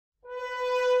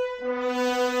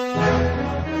We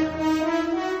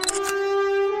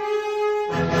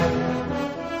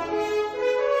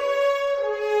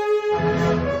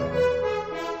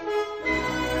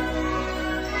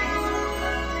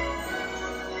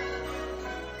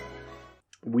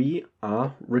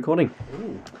are recording.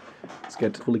 Ooh. Let's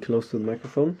get fully close to the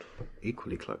microphone.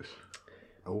 Equally close.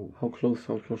 Oh, How close?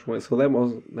 So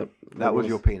that was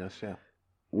your penis, yeah.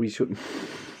 We shouldn't.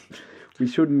 We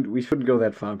shouldn't go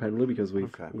that far, apparently, because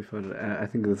we've heard it. I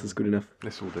think this is good enough.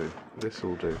 This will do. This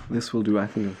will do. I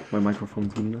think my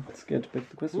microphone's good enough. Let's get back to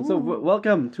the question. So,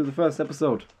 welcome to the first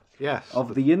episode. Yes.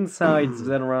 Of the Inside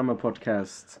Xanorama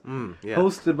Podcast. Yeah.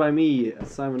 Hosted by me,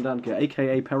 Simon Danke,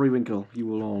 aka Periwinkle. You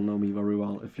will all know me very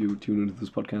well if you tune into this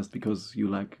podcast because you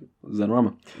like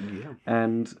Xanorama. Yeah.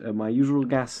 And my usual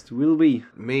guest will be...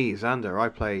 Me, Xander. I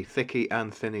play Thicky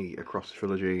and Thinny across the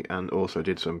trilogy and also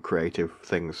did some creative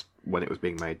things when it was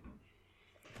being made.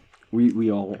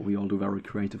 We all do very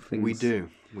creative things. We do.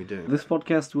 This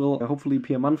podcast will hopefully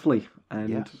appear monthly, and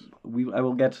yes. I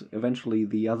will get eventually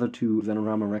the other two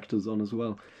Xanorama rectors on as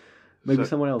well. Maybe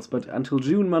someone else, but until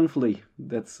June monthly,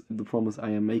 that's the promise I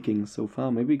am making so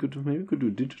far. Maybe we could do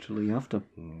it digitally after.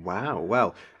 Wow.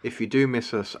 Well, if you do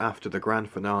miss us after the grand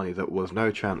finale, that was no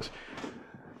chance.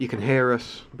 You can hear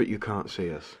us, but you can't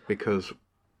see us because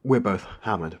we're both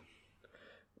hammered.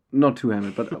 Not too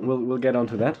hammered, but we'll get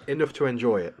onto that. Enough to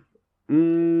enjoy it.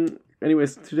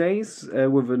 Anyways, today's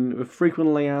with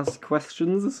frequently asked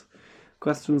questions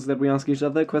that we ask each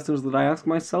other, questions that I ask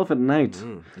myself at night.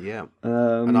 Yeah,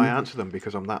 and I answer them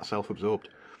because I'm that self-absorbed.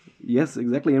 Yes,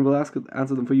 exactly, and we'll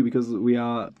answer them for you because we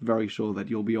are very sure that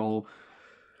you'll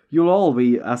all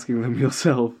be asking them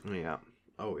yourself. Yeah.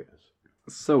 Oh yes.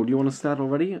 So, do you want to start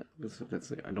already? Let's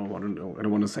see. I don't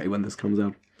want to say when this comes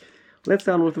out. Let's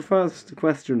start with the first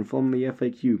question from the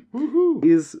FAQ. Woohoo!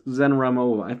 Is Xanorama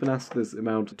over? I've been asked this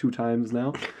about 2 times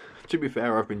now. To be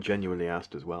fair, I've been genuinely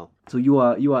asked as well. So you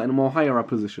are in a more higher up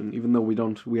position, even though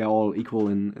we are all equal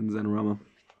in Xanorama.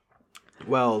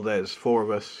 Well, there's 4 of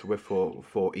us. We're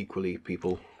four equally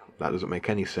people. That doesn't make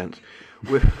any sense.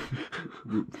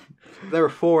 There are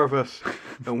 4 of us,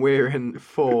 and we're in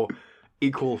 4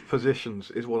 equal positions,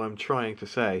 is what I'm trying to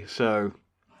say. So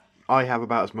I have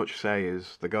about as much say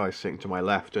as the guy sitting to my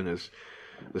left, and as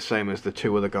the same as the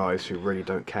 2 other guys who really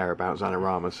don't care about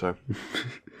Xanorama, so,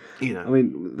 you know. I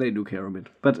mean, they do care a bit.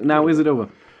 But now, is it over?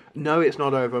 No, it's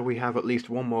not over. We have at least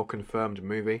 1 more confirmed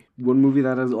movie. One movie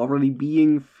that is already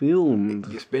being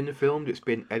filmed. It's been filmed, it's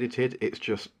been edited, it's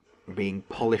just being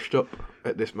polished up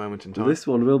at this moment in time. This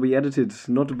one will be edited,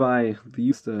 not by the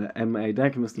Mr. M.A.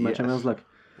 Deck, Mr. Yes. Machamelslak.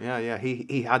 Yeah,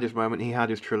 he had his moment, he had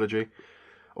his trilogy,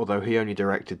 although he only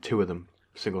directed 2 of them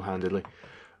single-handedly.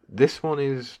 This one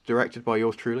is directed by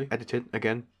yours truly, edited,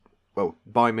 again, well,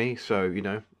 by me, so, you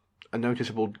know, a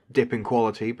noticeable dip in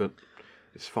quality, but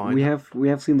it's fine. We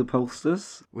have seen the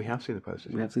posters. We have seen the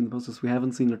posters. We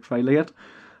haven't seen the trailer yet,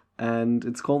 and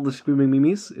it's called The Screaming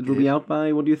Mimes. It will be out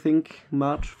by, what do you think,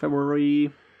 March,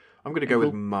 February? I'm going to go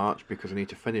with March because I need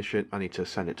to finish it. I need to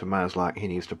send it to Maslak. He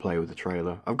needs to play with the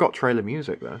trailer. I've got trailer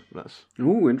music though.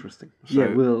 Ooh, interesting.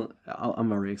 So, I'm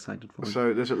very excited for it.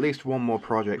 So there's at least 1 more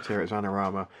project here at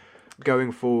Xanorama.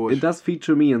 Going forward, it does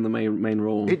feature me in the main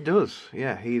role. It does.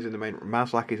 Yeah, he's in the main.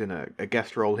 Maslak is in a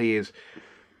guest role. He is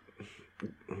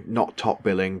not top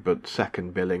billing, but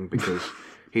second billing because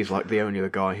he's like the only other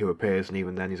guy who appears, and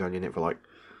even then he's only in it for like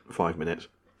 5 minutes.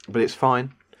 But it's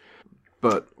fine.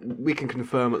 But we can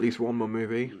confirm at least 1 more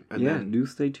movie. And then do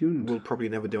stay tuned. We'll probably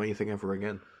never do anything ever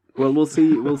again. Well, we'll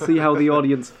see. We'll see how the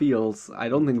audience feels. I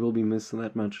don't think we'll be missing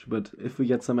that much, but if we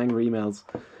get some angry emails,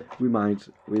 we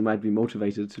might be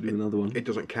motivated to do another one. It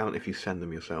doesn't count if you send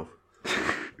them yourself.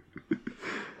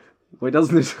 Why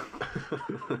doesn't it?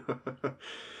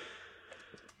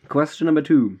 Question number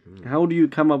 2: How do you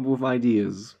come up with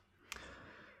ideas?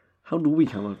 How do we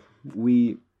come up?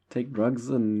 We take drugs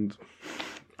and.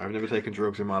 I've never taken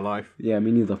drugs in my life. Yeah, me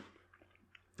neither.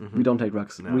 Mm-hmm. We don't take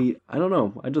drugs. No. I don't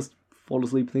know. I just fall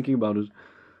asleep thinking about it.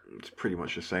 It's pretty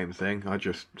much the same thing. I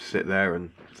just sit there and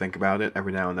think about it.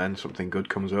 Every now and then something good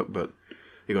comes up, but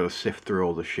you got to sift through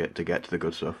all the shit to get to the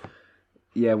good stuff.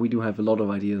 Yeah, we do have a lot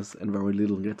of ideas, and very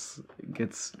little gets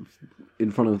in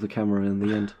front of the camera in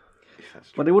the end.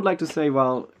 But I would like to say,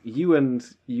 while you and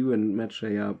Matt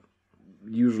are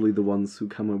usually the ones who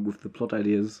come up with the plot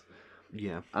ideas.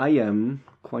 Yeah. I am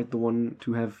quite the one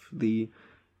to have the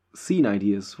scene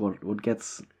ideas,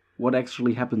 what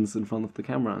actually happens in front of the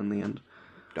camera in the end.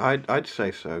 I'd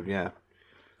say so, yeah.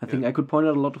 I think I could point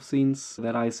out a lot of scenes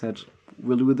that I said,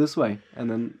 we'll do it this way, and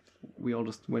then we all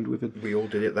just went with it. We all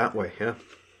did it that way, yeah.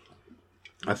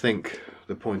 I think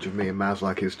the point of me and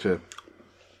Maslak is to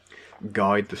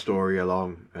guide the story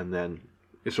along, and then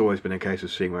it's always been a case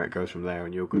of seeing where it goes from there,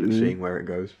 and you're good at seeing where it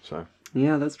goes. So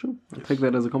yeah, that's true. I'll take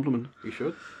that as a compliment. You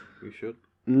should.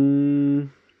 Mm.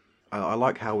 I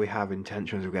like how we have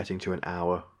intentions of getting to an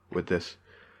hour with this.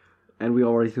 And we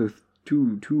already threw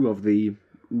two of the,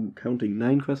 counting,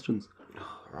 9 questions.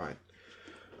 Right.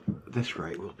 This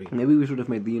rate will be... Maybe we should have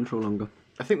made the intro longer.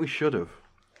 I think we should have.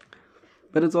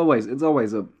 But it's always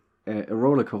a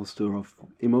roller coaster of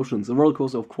emotions, a roller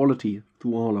coaster of quality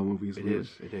to all our movies. It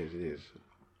is.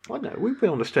 I know, we've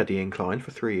been on a steady incline for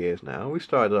 3 years now. We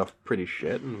started off pretty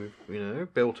shit and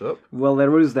we've, built up. Well,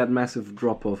 there is that massive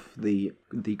drop of the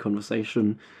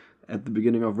conversation at the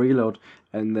beginning of Reload,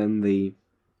 and then the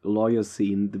lawyer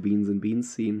scene, the Beans and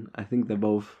Beans scene. I think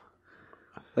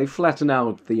they flatten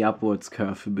out the upwards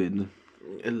curve a bit.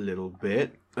 A little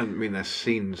bit. I mean, there's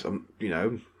scenes,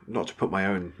 not to put my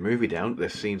own movie down,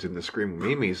 there's scenes in the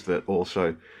Screaming Memes that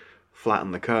also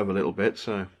flatten the curve a little bit,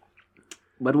 so...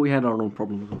 But we had our own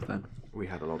problems with that. We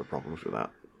had a lot of problems with that.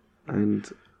 And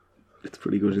it's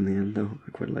pretty good in the end, though.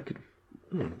 I quite like it.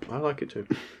 I like it too.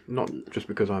 Not just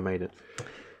because I made it.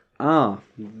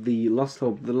 The Lost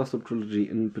Hope trilogy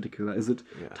in particular. Is it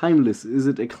timeless? Is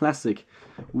it a classic?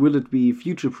 Will it be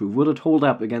future-proof? Will it hold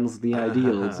up against the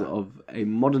ideals of a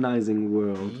modernizing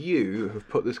world? You have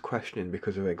put this question in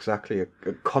because of exactly a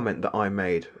comment that I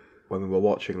made when we were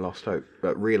watching Lost Hope,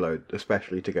 but Reload,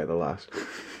 especially together last.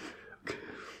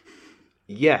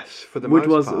 Yes, for the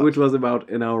most part. Which was about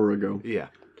an hour ago. Yeah.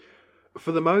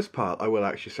 For the most part, I will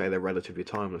actually say they're relatively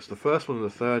timeless. The first one and the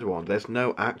third one, there's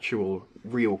no actual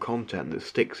real content that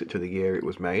sticks it to the year it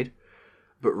was made.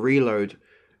 But Reload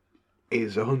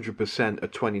is 100% a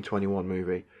 2021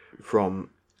 movie. From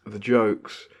the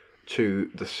jokes to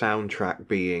the soundtrack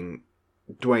being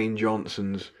Dwayne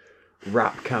Johnson's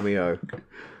rap cameo.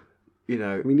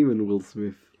 I mean, even Will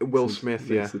Smith. Will Smith,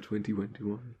 yeah. It's a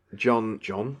 2021.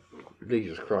 John?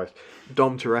 Jesus Christ.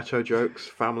 Dom Toretto jokes,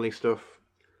 family stuff,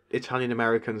 Italian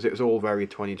Americans, it was all very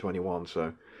 2021,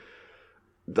 so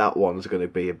that one's going to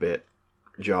be a bit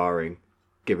jarring.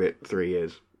 Give it 3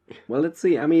 years. Well, let's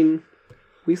see. I mean,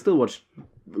 we still watch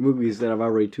movies that are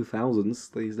already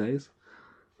 2000s these days,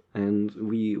 and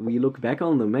we look back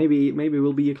on them. Maybe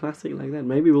we'll be a classic like that.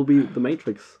 Maybe we'll be The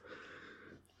Matrix.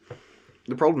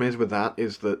 The problem is with that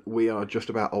is that we are just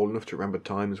about old enough to remember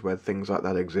times where things like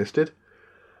that existed.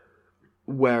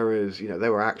 Whereas,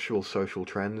 there were actual social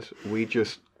trends. We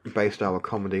just based our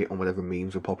comedy on whatever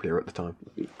memes were popular at the time.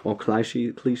 Or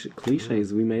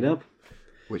cliches we made up.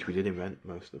 Which we did invent,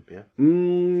 most of them,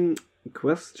 yeah.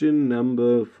 Question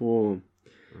number 4.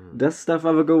 Does stuff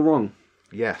ever go wrong?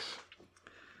 Yes.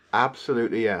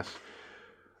 Absolutely yes.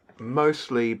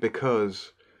 Mostly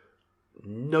because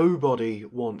nobody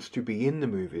wants to be in the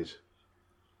movies.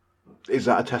 Is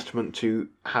that a testament to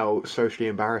how socially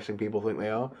embarrassing people think they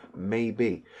are?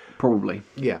 Maybe. Probably.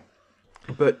 Yeah.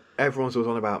 But everyone's always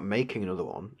on about making another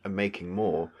one and making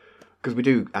more, because we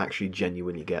do actually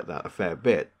genuinely get that a fair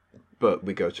bit. But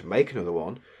we go to make another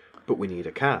one, but we need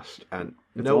a cast. And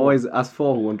it's always us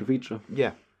 4 who want to feature.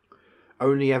 Yeah.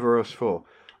 Only ever us 4.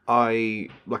 Like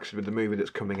I said, with the movie that's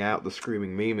coming out, the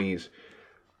Screaming Memes,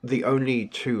 the only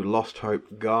 2 Lost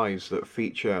Hope guys that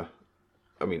feature...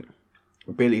 I mean...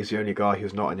 Billy's the only guy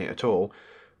who's not in it at all,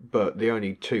 but the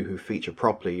only 2 who feature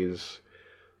properly is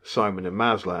Simon and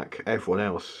Maslach. Everyone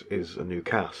else is a new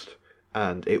cast,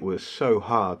 and it was so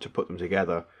hard to put them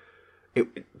together.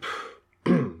 It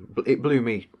blew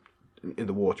me in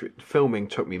the water. Filming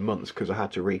took me months because I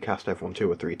had to recast everyone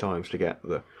 2 or 3 times to get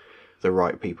the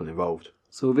right people involved.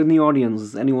 So if in the audience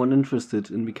is anyone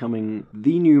interested in becoming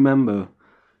the new member,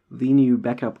 the new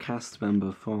backup cast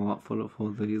member for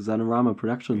the Xanorama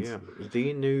Productions. Yeah,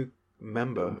 the new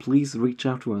member. Please reach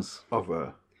out to us. Of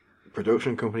a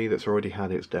production company that's already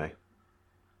had its day.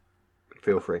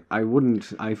 Feel free. I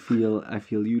wouldn't. I feel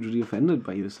hugely offended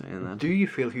by you saying that. Do you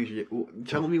feel hugely...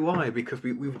 Tell me why, because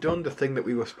we've done the thing that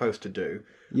we were supposed to do.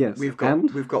 Yes, We've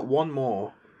got one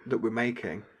more that we're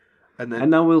making.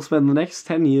 And now we'll spend the next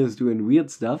 10 years doing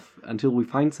weird stuff until we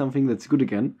find something that's good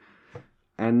again.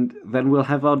 And then we'll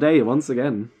have our day once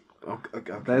again.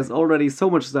 Okay. There's already so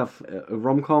much stuff. A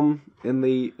rom-com in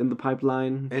the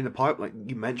pipeline. In the pipeline?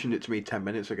 You mentioned it to me 10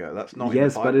 minutes ago. That's not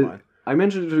yes, in the pipeline. But I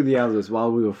mentioned it to the others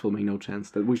while we were filming No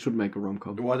Chance that we should make a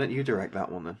rom-com. Why don't you direct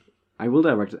that one then? I will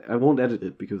direct it. I won't edit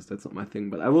it because that's not my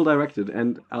thing. But I will direct it,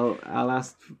 and I'll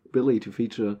ask Billy to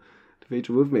feature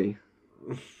with me.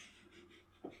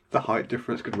 The height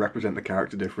difference could represent the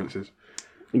character differences.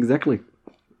 Exactly.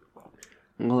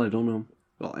 Well, I don't know.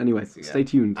 Well, anyways, stay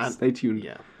tuned. Stay tuned.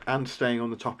 Yeah. And staying on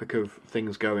the topic of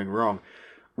things going wrong,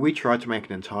 we tried to make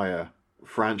an entire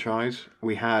franchise.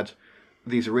 We had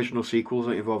these original sequels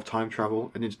that involve time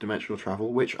travel and interdimensional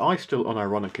travel, which I still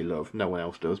unironically love. No one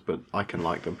else does, but I can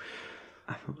like them.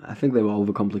 I think they were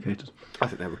overcomplicated. I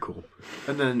think they were cool.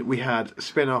 And then we had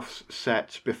spin-offs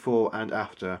set before and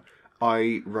after.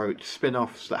 I wrote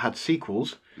spin-offs that had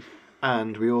sequels,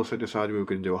 and we also decided we were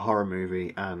going to do a horror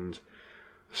movie and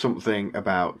something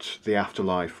about the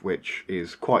afterlife, which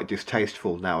is quite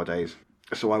distasteful nowadays.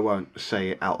 So I won't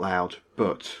say it out loud,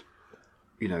 but,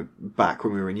 you know, back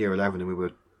when we were in year 11 and we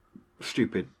were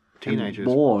stupid teenagers.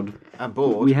 And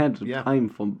bored. We had time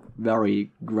for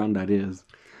very grand ideas.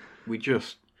 We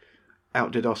just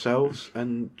outdid ourselves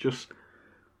and just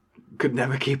could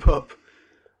never keep up.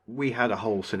 We had a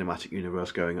whole cinematic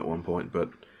universe going at one point, but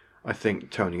I think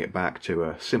toning it back to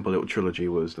a simple little trilogy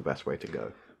was the best way to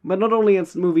go. But not only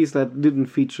it's movies that didn't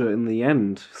feature in the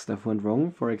end, stuff went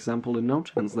wrong. For example, in No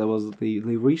Chance, there was the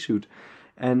reshoot.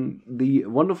 And the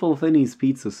wonderful Thinny's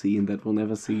pizza scene that will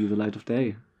never see the light of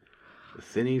day. The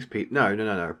Thinny's pizza...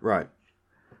 No. Right.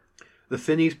 The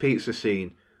Thinny's pizza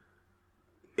scene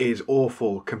is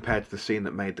awful compared to the scene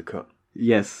that made the cut.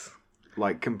 Yes.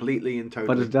 Like, completely and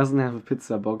totally... But it doesn't have a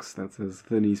pizza box that says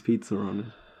Thinny's Pizza on it.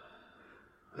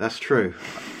 That's true.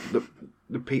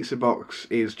 The pizza box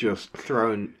is just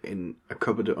thrown in a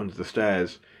cupboard under the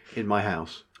stairs in my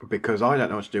house because I don't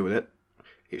know what to do with it.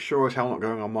 It's sure as hell not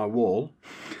going on my wall,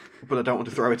 but I don't want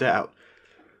to throw it out.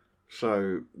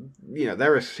 So, you know,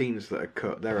 there are scenes that are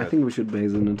cut. I think we should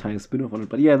base an entire spin-off on it.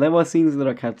 But yeah, there were scenes that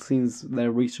are cut, scenes that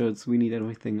are reshoots, we need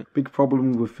everything. Big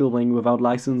problem with filming without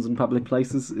license in public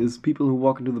places is people who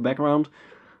walk into the background.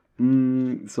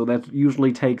 So that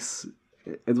usually takes...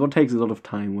 It's what takes a lot of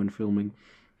time when filming.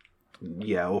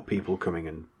 Yeah, or people coming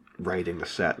and raiding the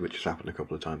set, which has happened a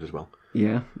couple of times as well.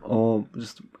 Yeah, or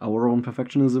just our own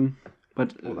perfectionism.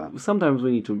 But sometimes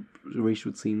we need to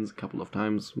reshoot scenes a couple of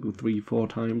times, 3-4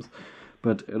 times.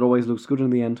 But it always looks good in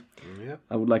the end. Yeah.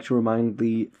 I would like to remind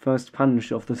the first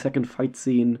punch of the second fight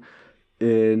scene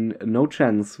in No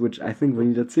Chance, which I think we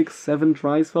needed 6-7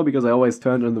 tries for, because I always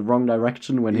turned in the wrong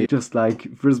direction when he just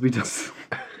like Frisbee does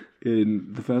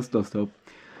in the first doorstop.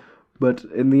 But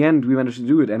in the end, we managed to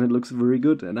do it, and it looks very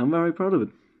good, and I'm very proud of it.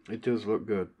 It does look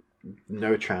good.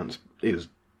 No Chance is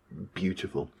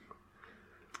beautiful.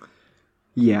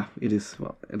 Yeah, it is.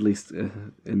 Well, at least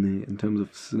in terms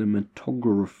of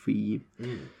cinematography.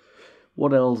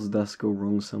 What else does go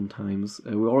wrong sometimes?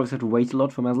 We always have to wait a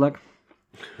lot for Maslak.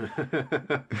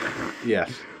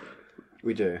 Yes,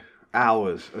 we do.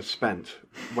 Hours are spent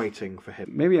waiting for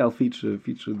him. Maybe I'll feature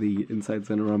the Inside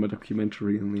Xanorama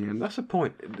documentary in the end. That's the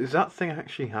point. Is that thing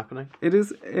actually happening? It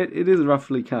is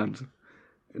roughly cut.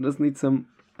 It does need some...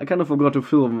 I kind of forgot to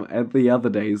film at the other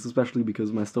days, especially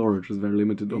because my storage is very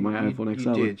limited on my iPhone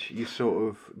XL. You did. You sort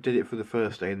of did it for the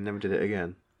first day and never did it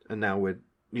again. And now we're...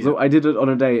 So I did it on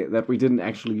a day that we didn't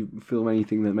actually film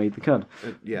anything that made the cut.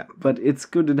 Yeah. But it's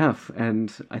good enough,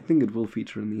 and I think it will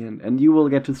feature in the end. And you will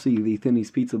get to see the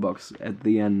Thinny's Pizza Box at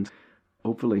the end,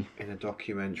 hopefully. In a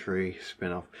documentary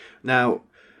spin-off. Now,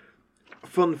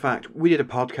 fun fact, we did a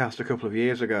podcast a couple of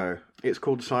years ago. It's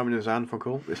called Simon and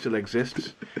Garfunkel. It still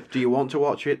exists. Do you want to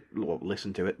watch it? Or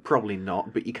listen to it? Probably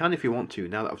not, but you can if you want to,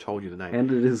 now that I've told you the name.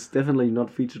 And it is definitely not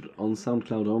featured on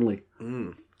SoundCloud only.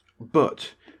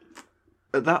 But...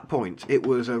 at that point, it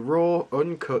was a raw,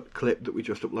 uncut clip that we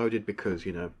just uploaded because,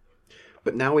 you know...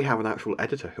 But now we have an actual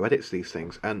editor who edits these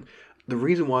things. And the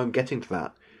reason why I'm getting to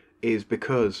that is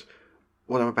because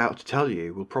what I'm about to tell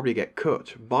you will probably get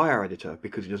cut by our editor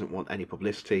because he doesn't want any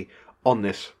publicity on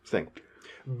this thing.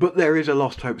 But there is a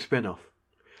Lost Hope spin-off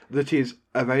that is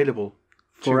available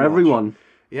for everyone.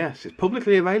 Yes, it's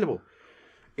publicly available.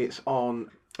 It's on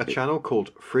a channel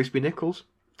called Frisbee Nichols,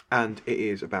 and it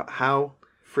is about how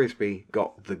Frisbee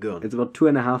got the gun. It's about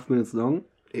 2.5 minutes long.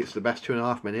 It's the best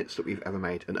 2.5 minutes that we've ever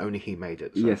made, and only he made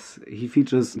it. So. Yes, he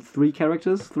features 3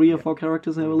 or 4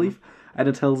 characters, I believe, and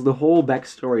it tells the whole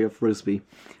backstory of Frisbee.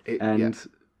 It's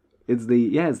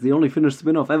the only finished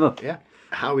spin-off ever. Yeah,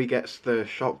 how he gets the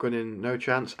shotgun in No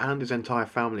Chance and his entire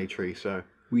family tree. So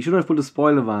we should have put a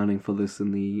spoiler warning for this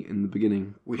in the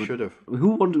beginning. We should have.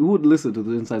 Who would listen to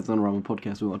the Inside Xanorama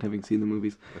podcast without having seen the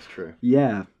movies? That's true.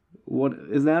 Yeah. What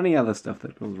is there any other stuff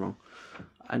that goes wrong?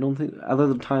 I don't think, other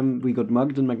than the time we got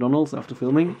mugged in McDonald's after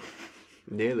filming.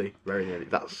 Nearly, very nearly.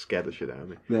 That scared the shit out of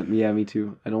me. Yeah, me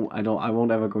too. I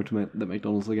won't ever go to the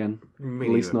McDonald's again. Me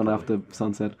At least not probably. after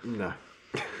sunset. No.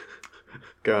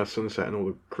 Go at sunset and all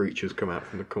the creatures come out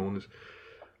from the corners.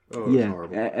 Oh, yeah, it's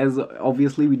horrible. As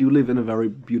obviously we do live in a very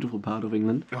beautiful part of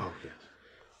England. Oh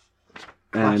yes.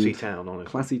 Classy town,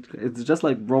 honestly. Classy. It's just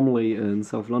like Bromley in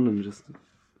South London, just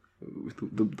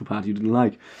the part you didn't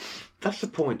like. That's the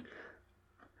point.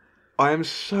 I am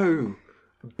so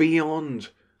beyond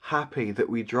happy that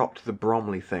we dropped the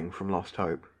Bromley thing from Lost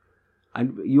Hope.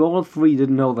 And you all three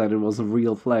didn't know that it was a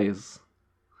real place.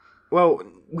 Well,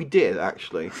 we did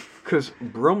actually, because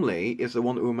Bromley is the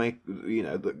one that will make,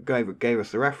 that gave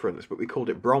us the reference, but we called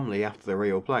it Bromley after the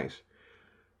real place.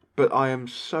 But I am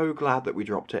so glad that we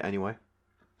dropped it anyway.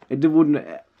 It wouldn't.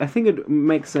 I think it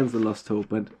makes sense in Lost Hope,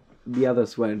 but the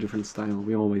others were a different style.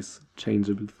 We always change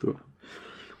a bit through.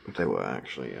 They were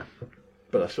actually, yeah.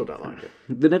 But I still don't like it.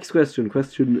 The next question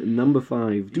number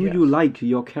 5. Do you like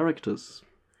your characters?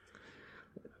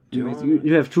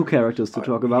 You have 2 characters to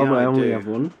talk about, but I only have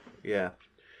 1. Yeah.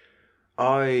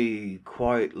 I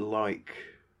quite like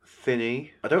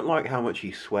Finney. I don't like how much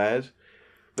he swears,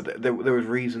 but there was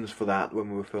reasons for that when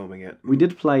we were filming it. We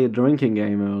did play a drinking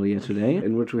game earlier today,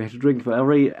 in which we had to drink for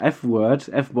every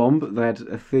F-bomb that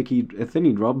a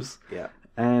thinny drops. Yeah.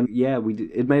 And yeah,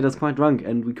 it made us quite drunk,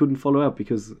 and we couldn't follow up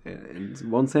because in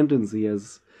one sentence he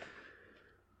has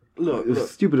a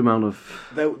stupid amount of...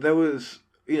 There was,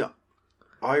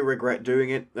 I regret doing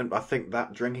it, and I think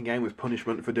that drinking game was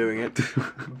punishment for doing it.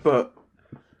 But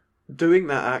doing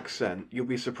that accent, you'll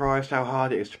be surprised how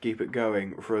hard it is to keep it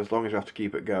going for as long as you have to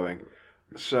keep it going.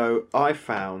 So I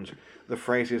found the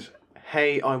phrases,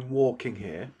 "Hey, I'm walking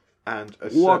here," and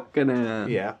a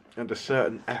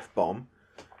certain F-bomb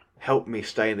helped me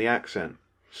stay in the accent.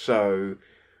 So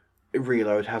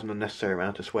Reload has an unnecessary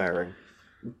amount of swearing.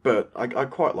 But I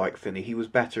quite like Finney. He was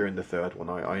better in the third one.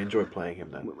 I enjoyed playing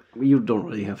him then. You don't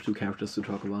really have 2 characters to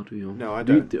talk about, do you? No, I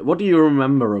don't. What do you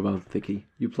remember about Thicky?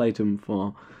 You played him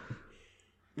for...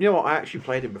 You know what? I actually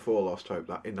played him before Lost Hope,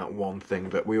 in that one thing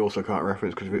that we also can't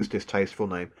reference because of its distasteful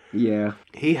name. Yeah.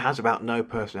 He has about no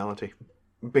personality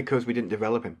because we didn't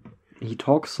develop him. He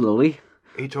talks slowly.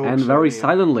 He talks and very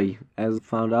silently, as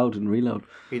found out in Reload.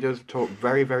 He does talk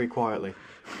very, very quietly.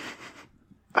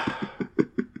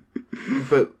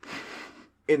 But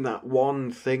in that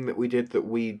one thing that we did that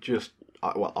we just...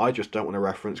 I just don't want to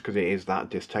reference because it is that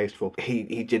distasteful. He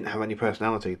didn't have any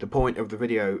personality. The point of that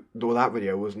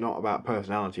video was not about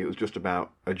personality. It was just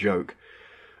about a joke.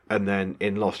 And then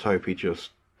in Lost Hope, he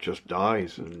just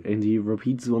dies. And he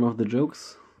repeats one of the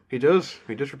jokes? He does.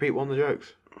 He does repeat one of the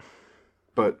jokes.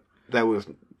 But there was,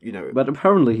 But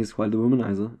apparently he's quite a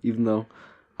womanizer, even though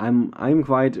I'm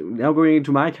quite... Now going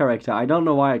into my character, I don't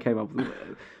know why I came up with...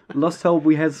 Lost Hope,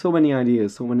 we had so many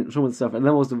ideas, so much stuff, and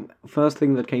that was the first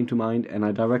thing that came to mind, and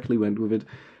I directly went with it.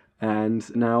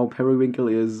 And now Periwinkle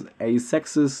is a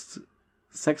sexist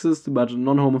but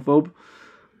non-homophobe.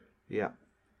 Yeah.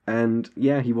 And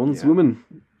yeah, he wants women.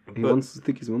 He wants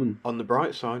Thicky's woman. On the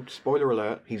bright side, spoiler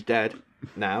alert, he's dead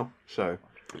now, so...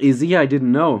 Is he? I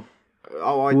didn't know.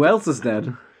 Who else is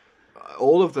dead?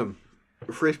 All of them.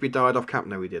 Frisbee died off camp.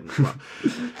 No, he didn't. Well,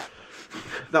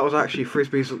 that was actually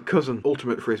Frisbee's cousin,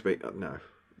 Ultimate Frisbee. No.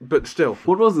 But still.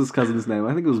 What was his cousin's name?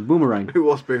 I think it was Boomerang. It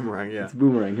was Boomerang, yeah. It's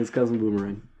Boomerang, his cousin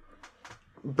Boomerang.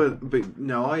 But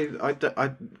no,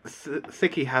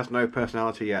 Thicky has no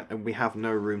personality yet, and we have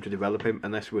no room to develop him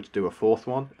unless we were to do a 4th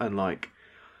one. And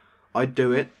I'd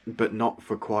do it, but not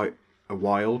for quite a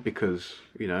while because,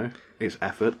 it's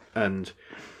effort. And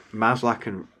Maslak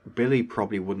and Billy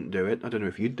probably wouldn't do it. I don't know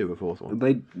if you'd do a 4th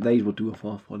one. They would do a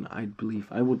 4th one, I believe.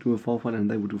 I would do a 4th one and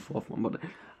they would do a 4th one. But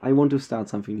I want to start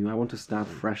something new. I want to start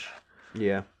fresh.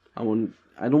 Yeah. I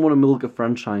don't want to milk a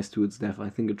franchise to its death. I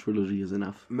think a trilogy is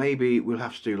enough. Maybe we'll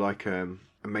have to do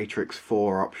a Matrix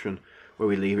 4 option where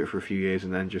we leave it for a few years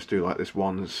and then just do this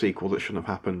one sequel that shouldn't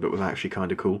have happened but was actually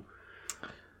kind of cool.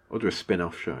 Or do a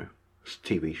spin-off show.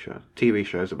 TV show. TV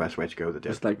show is the best way to go with the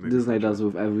just like Disney does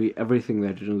with everything they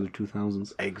did in the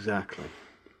 2000s. Exactly.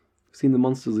 Seen the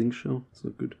Monsters Inc. show? It's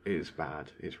not good. It's bad.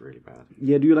 It's really bad.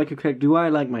 Yeah, do you like your character? Do I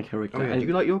like my character? Oh, yeah. Do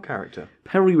you like your character?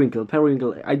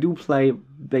 Periwinkle. I do play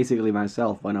basically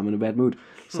myself when I'm in a bad mood.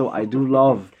 So I do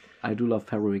love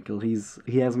Periwinkle.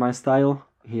 He has my style.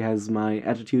 He has my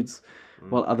attitudes.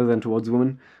 Well, other than towards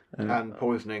women. And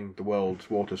poisoning the world's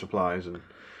water supplies and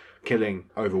killing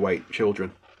overweight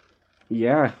children.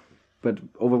 Yeah, but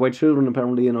overweight children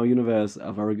apparently in our universe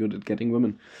are very good at getting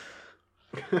women.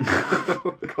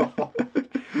 Oh, God.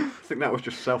 I think that was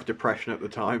just self-depression at the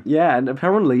time. Yeah, and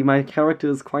apparently my character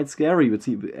is quite scary,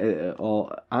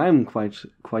 or I'm quite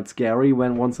scary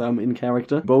once I'm in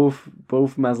character. Both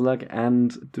Maslak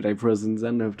and Today Prison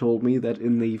Xander have told me that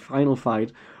in the final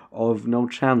fight of No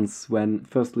Chance, when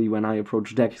I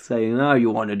approached Deck saying, you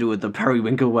want to do it the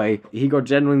Periwinkle way, he got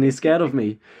genuinely scared of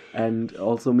me. And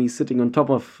also me sitting on top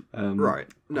of right.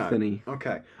 No. Finney.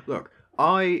 Okay, look,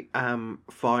 I am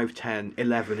 5'10",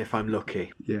 11 if I'm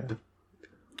lucky. Yeah.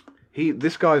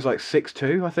 This guy's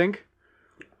 6'2", I think.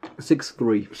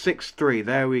 6'3". 6'3",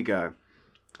 there we go.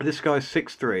 This guy's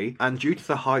 6'3", and due to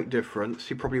the height difference,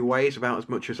 he probably weighs about as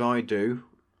much as I do,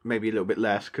 maybe a little bit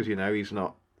less, because, he's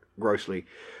not grossly.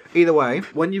 Either way,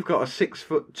 when you've got a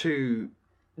 6'2"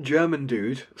 German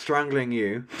dude strangling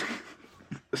you,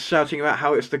 shouting about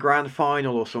how it's the grand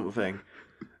final or something,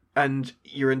 and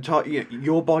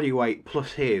your body weight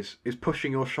plus his is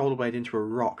pushing your shoulder blade into a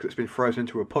rock that's been frozen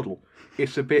into a puddle,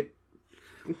 it's a bit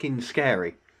fucking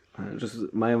scary.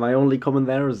 Just my only comment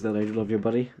there is that I do love your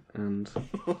buddy, and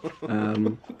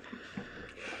that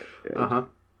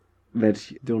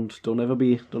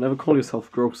don't ever call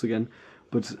yourself gross again.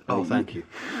 But thank you.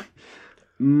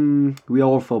 We are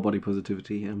all for body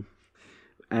positivity, and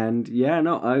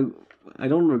I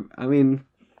don't. I mean,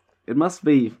 it must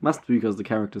be because the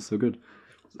character's so good.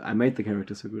 I made the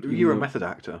character so good. You're a method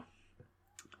actor.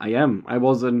 I am. I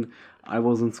was in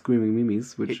Screaming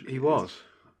Mimes, which he was.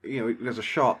 There's a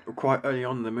shot quite early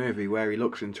on in the movie where he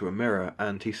looks into a mirror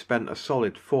and he spent a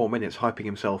solid 4 minutes hyping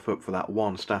himself up for that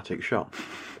one static shot.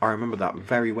 I remember that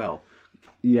very well.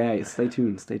 Yeah, stay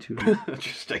tuned.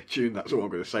 Just stay tuned. That's all I'm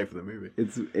going to say for the movie.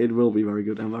 It will be very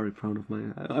good. I'm very proud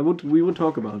of we would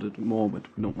talk about it more, but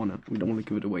we don't want to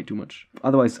give it away too much.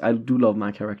 Otherwise, I do love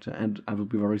my character, and I will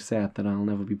be very sad that I'll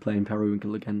never be playing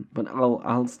Periwinkle again. But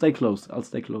I'll stay close. I'll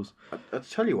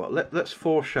tell you what. Let's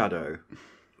foreshadow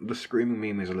the Screaming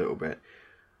Mimes a little bit.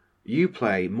 You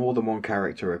play more than one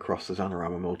character across the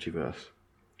Xanorama multiverse.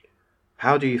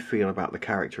 How do you feel about the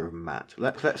character of Matt?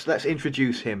 Let's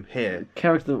introduce him here.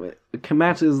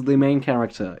 Matt is the main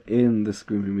character in the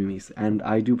Screaming Mimes, and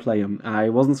I do play him. I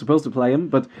wasn't supposed to play him,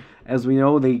 but as we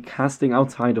know, the casting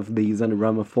outside of the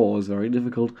Xanorama 4 is very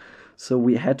difficult, so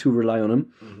we had to rely on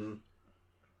him. Mm-hmm.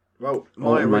 Well,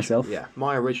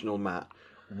 my original Matt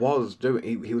was doing.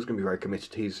 He was going to be very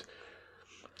committed.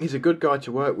 He's a good guy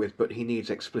to work with, but he needs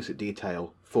explicit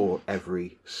detail for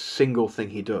every single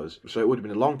thing he does. So it would have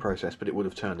been a long process, but it would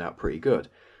have turned out pretty good.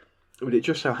 But it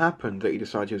just so happened that he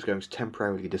decided he was going to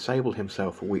temporarily disable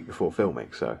himself a week before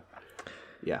filming, so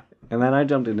yeah. And then I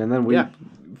jumped in, and then we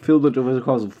filled it over the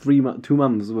course of 2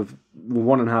 months with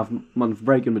 1.5 month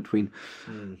break in between.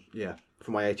 Yeah. For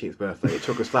my 18th birthday. It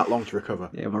took us that long to recover.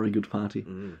 Yeah, very good party.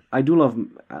 I do love.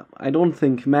 I don't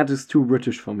think Matt is too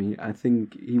British for me. I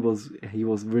think he was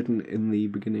written in the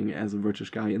beginning as a British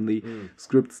guy in the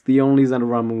scripts. The only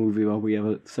Xanorama movie where we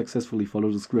ever successfully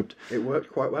followed the script. It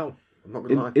worked quite well. I'm not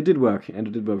gonna lie. It did work, and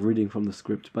it did work reading from the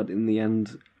script. But in the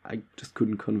end, I just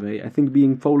couldn't convey. I think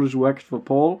being Polish worked for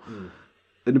Paul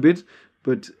in a bit,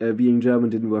 but being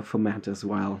German didn't work for Matt as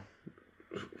well.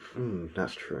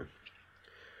 That's true.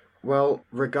 Well,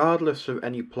 regardless of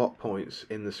any plot points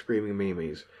in the Screaming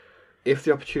Mimes, if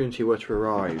the opportunity were to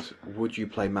arise, would you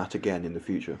play Matt again in the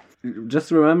future? Just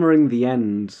remembering the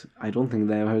end, I don't think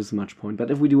there is much point.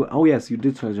 But if we do... Oh yes, you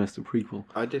did suggest a prequel.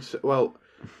 I did... Well,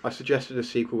 I suggested a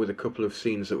sequel with a couple of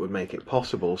scenes that would make it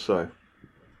possible, so...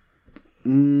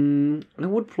 I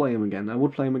would play him again. I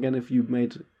would play him again if you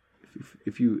made...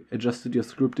 If you adjusted your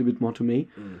script a bit more to me.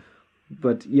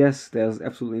 But yes, there's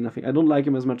absolutely nothing. I don't like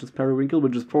him as much as Periwinkle,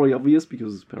 which is probably obvious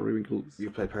because Periwinkle... You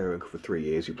played Periwinkle for 3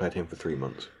 years, you played him for 3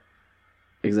 months.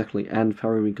 Exactly, and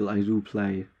Periwinkle I do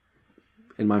play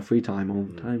in my free time all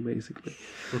the time, basically.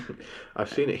 I've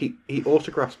seen it. He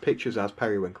autographs pictures as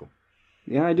Periwinkle.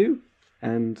 Yeah, I do.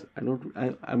 And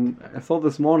I thought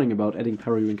this morning about adding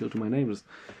Periwinkle to my name, just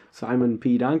Simon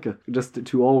P. Danke. Just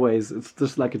to always, it's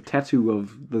just like a tattoo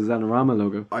of the Xanorama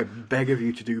logo. I beg of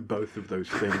you to do both of those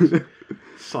things.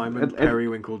 Simon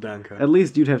Periwinkle Danke. At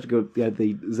least you'd have to go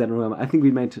the Xanorama. I think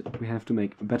we have to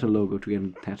make a better logo to get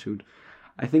it tattooed.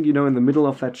 I think, in the middle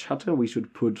of that shutter we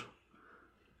should put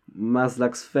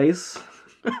Maslak's face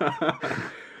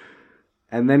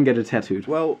and then get it tattooed.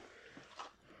 Well,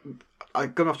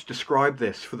 I'm going to have to describe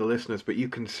this for the listeners, but you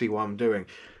can see what I'm doing.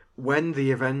 When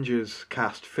the Avengers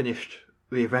cast finished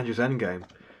the Avengers Endgame,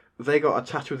 they got a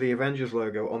tattoo of the Avengers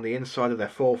logo on the inside of their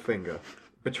forefinger,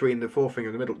 between the forefinger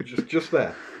and the middle, just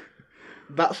there.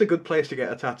 That's a good place to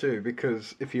get a tattoo,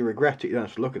 because if you regret it, you don't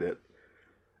have to look at it.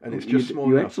 And it's just small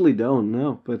enough. You actually don't,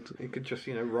 no, but... You could just,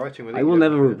 writing with it. I will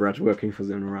never regret working for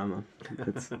Xanorama.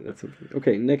 That's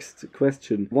okay, next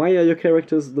question. Why are your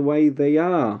characters the way they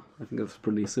are? I think that's a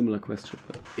pretty similar question.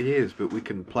 But... It is, but we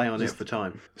can play on it for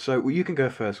time. So, you can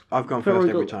go first. I've gone first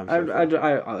every time.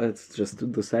 It's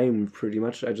just the same, pretty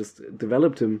much. I just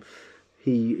developed him.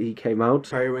 He came out.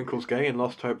 Periwinkle's gay and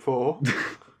Lost Hope 4.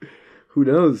 Who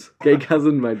knows? Gay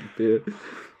cousin might be.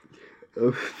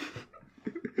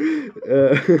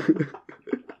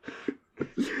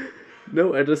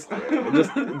 No, I just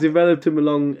developed him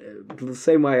along the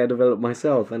same way I developed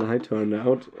myself, and I turned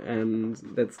out, and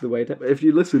that's the way. If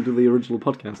you listen to the original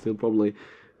podcast, you'll probably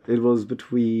It was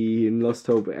between Lost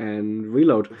Hope and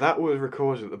Reload. That was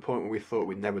recorded at the point when we thought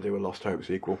we'd never do a Lost Hope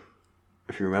sequel,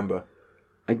 if you remember.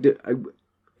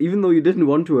 Even though you didn't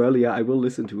want to earlier, I will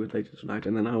listen to it later tonight,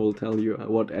 and then I will tell you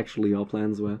what actually our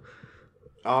plans were.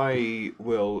 I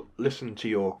will listen to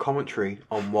your commentary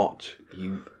on what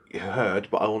you heard,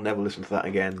 but I will never listen to that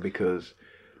again because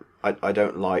I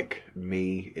don't like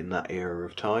me in that era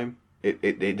of time.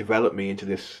 It developed me into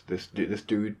this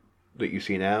dude that you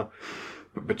see now.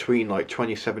 But between like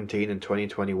 2017 and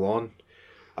 2021,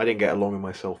 I didn't get along with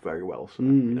myself very well. So, you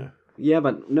know. Yeah,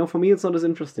 but no, for me it's not as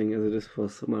interesting as it is for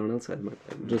someone else.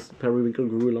 Just Periwinkle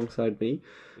grew alongside me.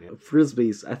 Yeah.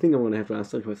 Frisbees. I think I'm going to have to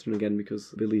ask that question again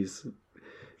because Billy's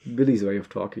way of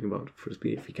talking about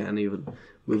Frisbee, if he can even,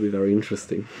 will be very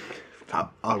interesting.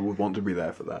 I would want to be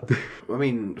there for that. I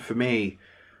mean, for me,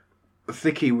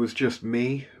 Thicky was just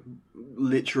me.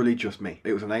 Literally just me.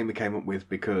 It was a name we came up with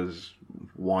because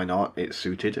why not? It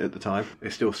suited at the time.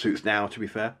 It still suits now, to be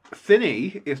fair.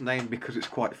 Thinny is named because it's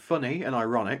quite funny and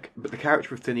ironic, but the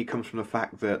character of Thinny comes from the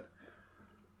fact that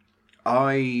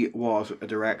I was a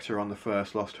director on the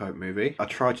first Lost Hope movie. I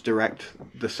tried to direct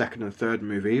the second and third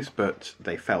movies, but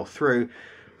they fell through.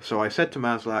 So I said to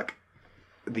Maslak,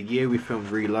 the year we filmed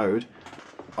Reload,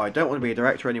 I don't want to be a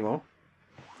director anymore.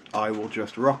 I will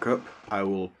just rock up, I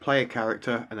will play a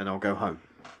character, and then I'll go home.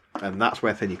 And that's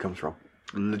where Thinny comes from.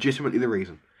 Legitimately the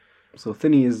reason. So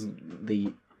Thinny is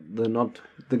the not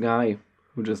the guy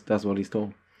who just does what he's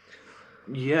told.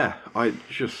 Yeah, I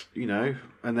just,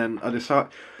 and then I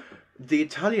decided... The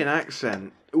Italian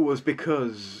accent was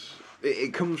because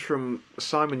it comes from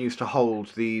Simon used to hold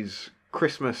these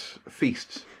Christmas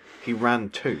feasts he ran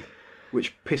to,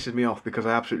 which pisses me off because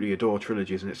I absolutely adore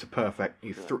trilogies and it's a perfect...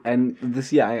 And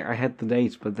this year I had the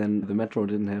date, but then the Metro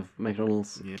didn't have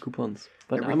McDonald's coupons.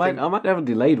 But I might have a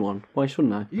delayed one. Why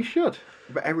shouldn't I? You should.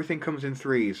 But everything comes in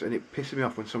threes and it pisses me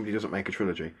off when somebody doesn't make a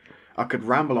trilogy. I could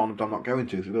ramble on, but I'm not going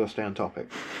to, so we've got to stay on topic.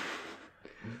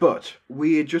 But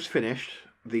we had just finished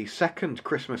the second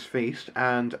Christmas feast,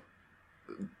 and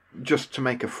just to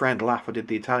make a friend laugh, I did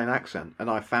the Italian accent,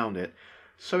 and I found it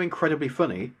so incredibly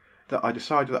funny that I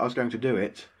decided that I was going to do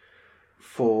it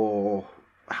for...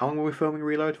 How long were we filming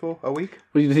Reload for? A week?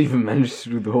 Well, you didn't even manage to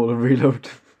do the whole of Reload.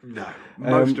 No,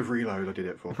 most of Reload I did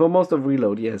it for. For most of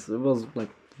Reload, yes. It was like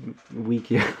a week,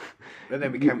 yeah. And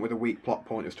then we came up with a weak plot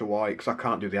point as to why, because I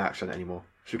can't do the accent anymore.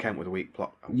 So we came up with a week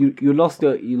plot. You lost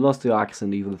your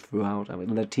accent even throughout. I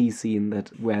mean, the tea scene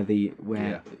where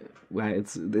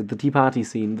it's the tea party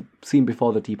scene, the scene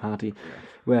before the tea party,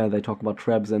 where they talk about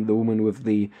Trebs and the woman with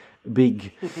the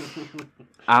big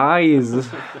eyes.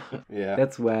 Yeah,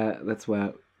 that's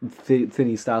where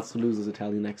Thinny starts to lose his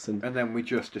Italian accent. And then we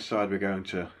just decide we're going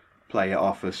to play it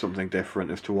off as something different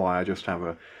as to why I just have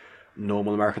a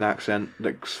normal American accent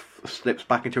that slips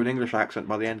back into an English accent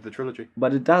by the end of the trilogy.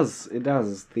 But it does.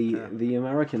 The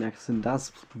American accent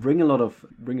does bring a lot of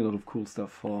cool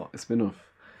stuff for a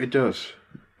spin-off. It does.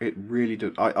 It really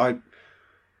does.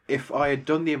 If I had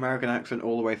done the American accent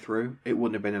all the way through, it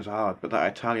wouldn't have been as hard. But that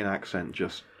Italian accent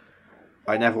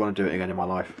I never want to do it again in my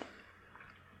life.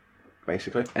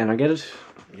 Basically. And I get it.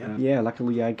 Yeah. Yeah.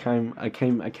 Luckily, I came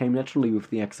naturally with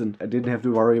the accent. I didn't have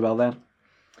to worry about that.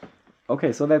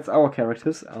 Okay, so that's our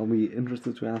characters. I'll be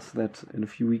interested to ask that in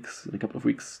a couple of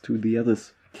weeks, to the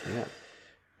others. Yeah.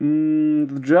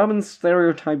 The German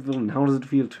stereotype villain. How does it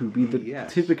feel to be the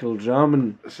typical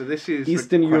German? So this is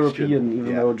Eastern European,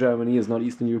 even though Germany is not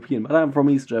Eastern European. But I'm from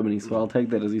East Germany, so I'll take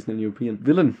that as Eastern European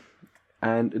villain.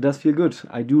 And it does feel good.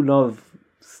 I do love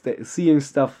seeing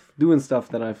stuff, doing stuff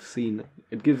that I've seen.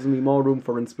 It gives me more room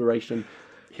for inspiration.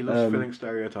 He loves filling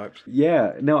stereotypes.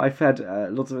 Yeah, no, I've had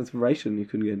lots of inspiration. You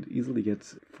can easily get,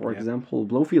 for example,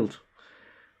 Blofeld.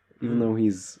 Even though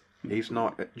he's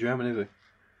not German, is he?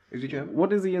 Is he German?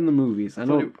 What is he in the movies? I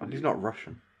know he's not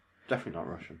Russian. Definitely not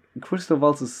Russian. Christoph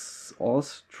Waltz is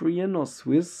Austrian or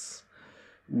Swiss.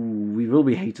 We will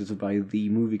be hated by the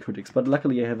movie critics, but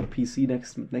luckily I have a PC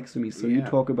next to me, so you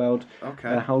talk about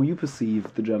how you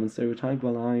perceive the German stereotype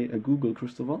while I Google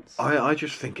Christoph Waltz. I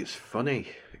just think it's funny.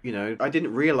 I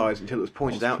didn't realise until it was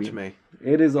pointed out to me.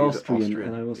 It is Austrian,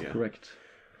 and I was correct.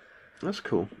 That's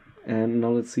cool. And now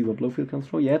let's see what Blofeld comes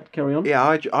from. Yeah, carry on.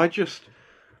 Yeah, I just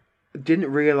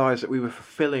didn't realise that we were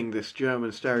fulfilling this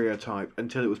German stereotype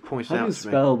until it was pointed out to me. How do you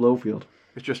spell Blofeld?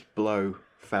 It's just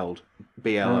Blofeld.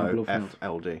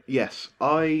 Blofeld. Yes,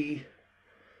 I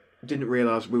didn't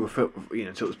realise we were until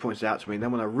it was pointed out to me. And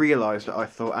then when I realised it, I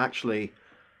thought, actually,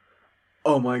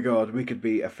 oh my god, we could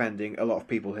be offending a lot of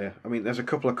people here. I mean, there's a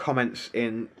couple of comments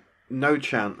in No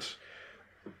Chance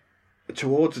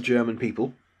towards the German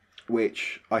people,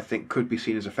 which I think could be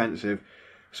seen as offensive,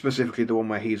 Specifically the one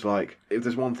where he's like, if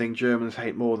there's one thing Germans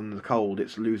hate more than the cold,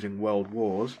 it's losing world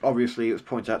wars. Obviously, it was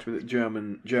pointed out to me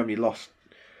that Germany lost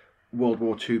World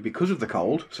War II because of the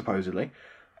cold, supposedly.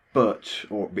 But,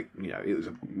 it was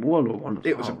a World War One.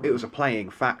 It was a playing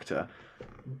factor.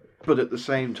 But at the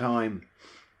same time,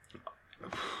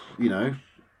 we have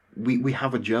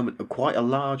quite a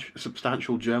large,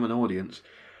 substantial German audience,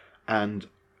 and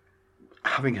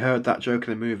having heard that joke in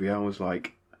the movie, I was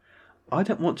like, I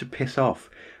don't want to piss off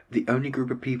the only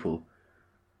group of people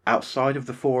outside of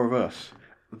the four of us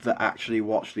that actually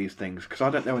watch these things, because I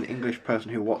don't know an English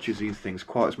person who watches these things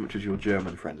quite as much as your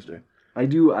German friends do. I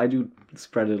do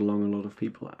spread it along a lot of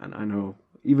people, and I know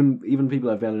even people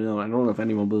I barely know. I don't know if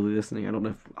anyone will be listening. I don't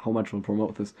know how much we'll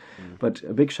promote this, but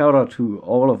a big shout out to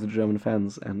all of the German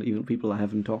fans and even people I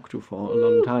haven't talked to for a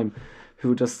long time,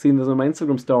 who just seen this on my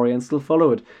Instagram story and still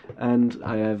follow it. And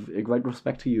I have a great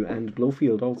respect to you. And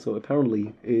Blowfield also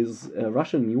apparently is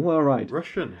Russian. You are right.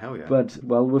 Russian, hell yeah. But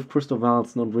well, with Christoph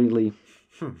Waltz not really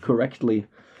correctly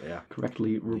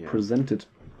represented.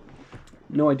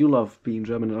 No, I do love being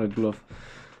German, and I do love.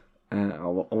 I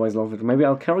always love it. Maybe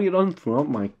I'll carry it on throughout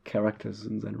my characters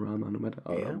in Xanorama. No matter,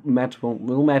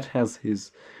 Matt has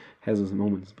his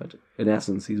moments, but in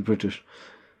essence, he's British.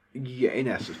 Yeah, in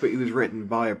essence, but he was written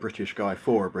by a British guy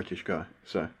for a British guy.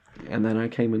 So. And then I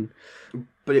came in.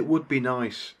 But it would be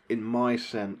nice, in my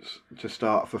sense, to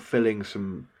start fulfilling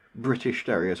some British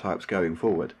stereotypes going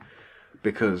forward,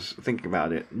 because thinking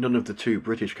about it, none of the two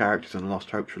British characters in the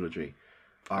Lost Hope trilogy.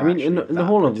 In the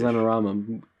whole British. Of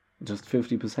Xanorama, just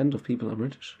 50% of people are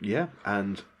British. Yeah,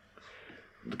 and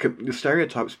the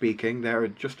stereotype speaking, there are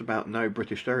just about no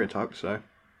British stereotypes, so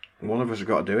one of us has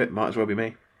got to do it. Might as well be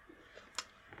me.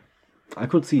 I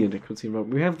could see it.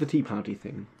 We have the Tea Party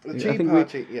thing. The Tea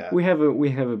Party, yeah. We have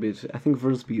a bit. I think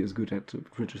Versby is good at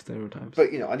British stereotypes. But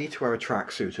I need to wear a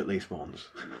tracksuit at least once.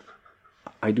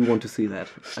 I do want to see that.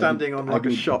 Standing on like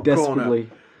a shop corner.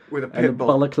 With a pit and a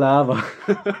balaclava.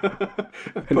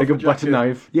 And like a butter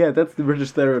knife. Yeah, that's the British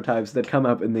stereotypes that come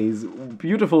up in these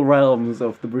beautiful realms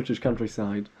of the British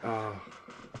countryside. Oh,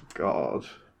 God.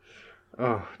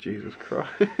 Oh, Jesus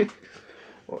Christ.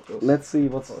 Let's see,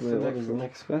 what is the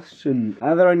next question?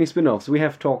 Are there any spin-offs? We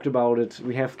have talked about it.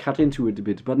 We have cut into it a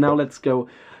bit. But now let's go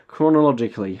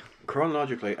chronologically.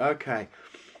 Chronologically, okay.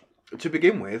 To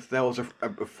begin with, there was a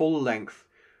full-length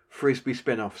Frisbee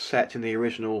spin-off set in the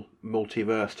original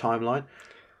multiverse timeline,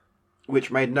 which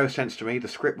made no sense to me. The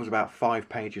script was about 5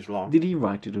 pages long. Did he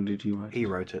write it or did you write it? He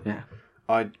wrote it. Yeah.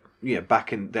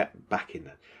 Back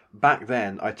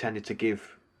then, I tended to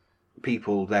give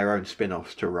people their own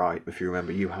spin-offs to write. If you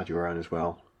remember, you had your own as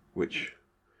well, which...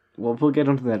 Well, we'll get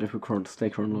onto that if we stay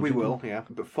chronological. We will, yeah.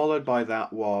 But followed by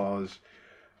that was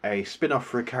a spin-off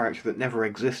for a character that never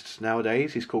exists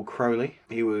nowadays. He's called Crowley.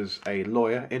 He was a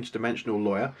lawyer, interdimensional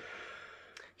lawyer.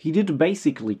 He did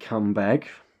basically come back.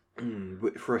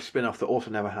 For a spin-off that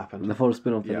also never happened. For a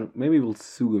spin-off that maybe we'll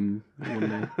sue him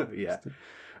one day. Yeah.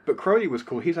 But Crowley was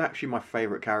cool. He's actually my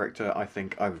favourite character I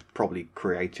think I've probably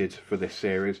created for this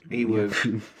series. He was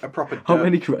a proper... How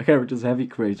many characters have you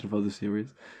created for the series?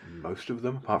 Most of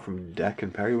them, apart from Deck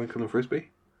and Periwinkle and Frisbee.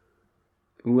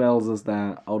 Who else is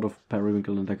there out of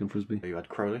Periwinkle and Deck and Frisbee? You had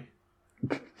Crowley.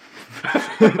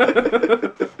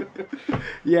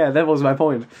 Yeah, that was my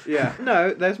point. Yeah.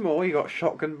 No, there's more. You got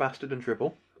Shotgun, Bastard and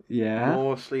Triple. Yeah.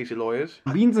 More sleazy lawyers.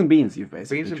 Beans and Beans, you've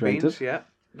basically created. Beans, yeah.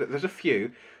 There's a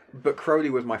few, but Crowley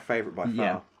was my favourite by far.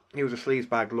 Yeah. He was a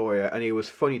sleazebag lawyer, and he was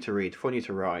funny to read, funny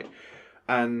to write.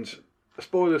 And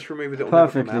spoilers for a movie that will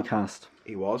never come out. Perfectly cast.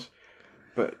 He was.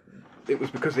 But it was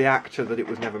because of the actor that it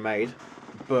was never made.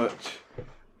 But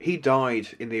he died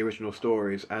in the original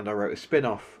stories, and I wrote a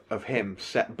spin-off of him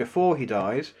set before he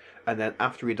dies, and then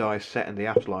after he dies set in the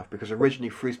afterlife, because originally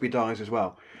Frisbee dies as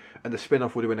well. And the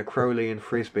spin-off would have been a Crowley and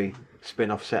Frisbee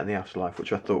spin-off set in the afterlife,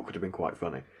 which I thought could have been quite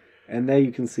funny. And there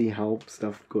you can see how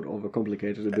stuff got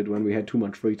overcomplicated a bit when we had too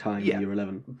much free time in year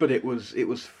 11. But it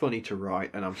was funny to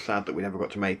write, and I'm sad that we never got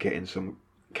to make it in some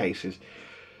cases.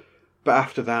 But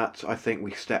after that, I think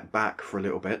we stepped back for a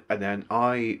little bit, and then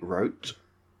I wrote...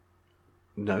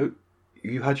 No,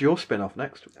 you had your spin-off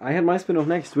next. I had my spin-off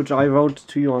next, which I wrote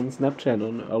to you on Snapchat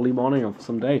on early morning of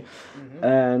some day. Mm-hmm.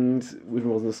 And it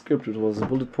wasn't a script, it was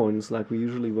bullet points like we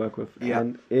usually work with. Yeah.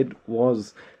 And it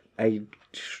was a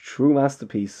true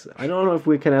masterpiece. I don't know if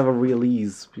we can ever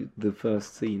release the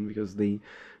first scene, because the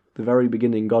very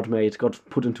beginning got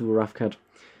put into a rough cut.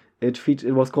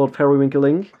 It was called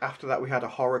Periwinkle. After that we had a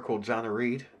horror called Xana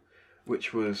Reed,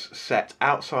 which was set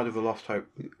outside of the Lost Hope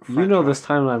franchise. You know this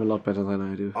timeline a lot better than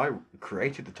I do. I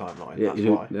created the timeline, yeah, that's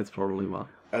why. That's probably why.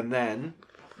 And then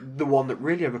the one that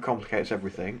really overcomplicates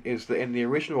everything is that in the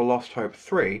original Lost Hope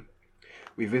 3,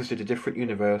 we visited a different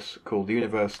universe called the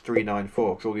Universe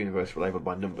 394, because all the universes were labelled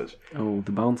by numbers. Oh,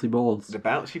 the bouncy balls. The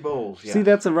bouncy balls, yes. See,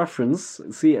 that's a reference.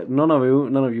 See, none of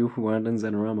you who aren't in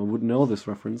Xanorama would know this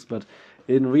reference, but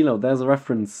in Reload there's a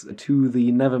reference to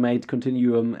the Never-Made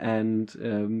Continuum and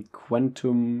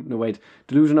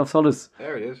Delusion of Solace.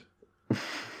 There it is.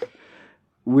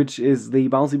 Which is the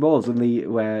bouncy balls in the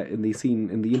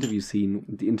interview scene,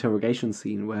 the interrogation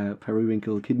scene where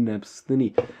Periwinkle kidnaps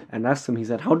Thinny and asks him. He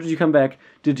said, "How did you come back?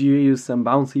 Did you use some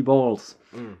bouncy balls?"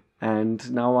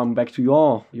 And now I'm back to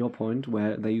your point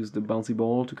where they used the bouncy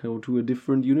ball to go to a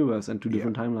different universe and to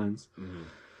different timelines.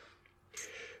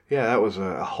 Yeah, that was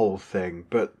a whole thing.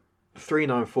 But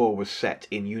 394 was set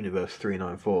in Universe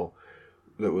 394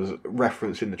 that was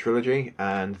referenced in the trilogy,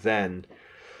 and then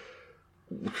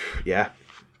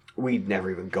we'd never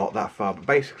even got that far. But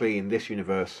basically, in this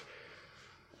universe,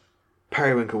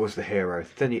 Periwinkle was the hero.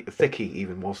 Thicky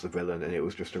even was the villain, and it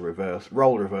was just a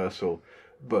role reversal.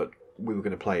 But we were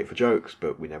going to play it for jokes,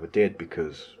 but we never did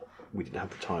because we didn't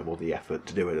have the time or the effort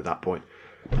to do it at that point.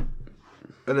 And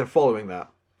then following that...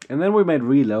 And then we made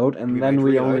Reload, and then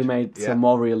we only made some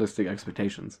more realistic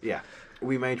expectations. Yeah.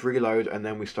 We made Reload, and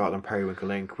then we started on Periwinkle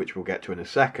Inc., which we'll get to in a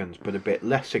second, but a bit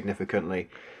less significantly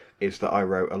is that I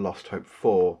wrote a Lost Hope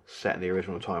 4 set in the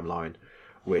original timeline,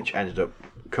 which ended up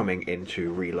coming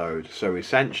into Reload. So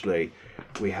essentially,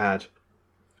 we had,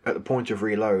 at the point of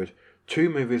Reload, 2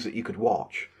 movies that you could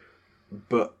watch,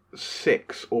 but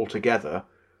 6 altogether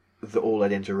that all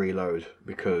led into Reload,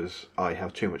 because I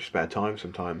have too much spare time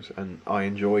sometimes, and I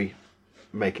enjoy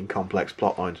making complex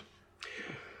plot lines.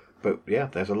 But yeah,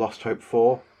 there's a Lost Hope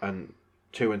 4, and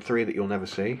 2 and 3 that you'll never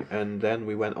see, and then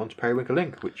we went on to Periwinkle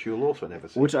Inc., which you'll also never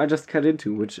see. Which I just cut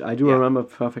into, which I do remember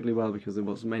perfectly well, because it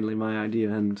was mainly my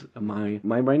idea and my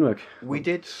brainwork. We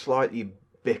did slightly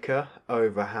bicker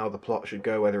over how the plot should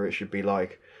go, whether it should be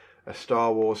like a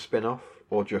Star Wars spin-off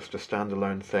or just a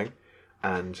standalone thing,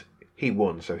 and he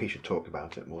won, so he should talk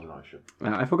about it more than I should.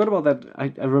 I forgot about that.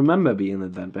 I remember being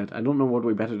at that bet. I don't know what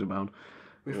we betted about.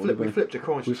 We flipped a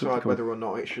coin to decide whether or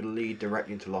not it should lead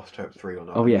directly into Lost Hope 3 or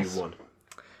not. Oh, yes. You won.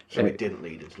 So it didn't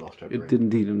lead into Lost Hope 3. It didn't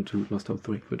lead into Lost Hope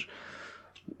 3, which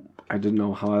I didn't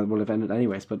know how I would have ended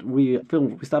anyways. But we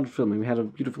started filming. We had a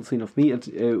beautiful scene of me.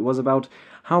 It was about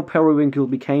how Periwinkle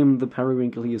became the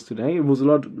Periwinkle he is today. It was a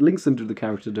lot links into the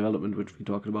character development, which we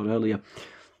talked about earlier.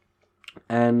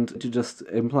 And it just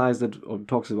implies that, or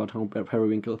talks about how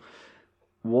Periwinkle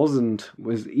was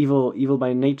evil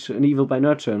by nature, and evil by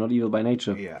nurture, not evil by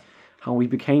nature. Yeah. How he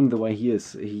became the way he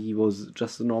is. He was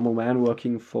just a normal man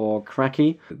working for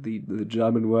Kraki, the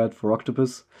German word for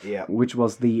octopus, which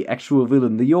was the actual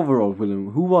villain, the overall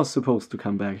villain, who was supposed to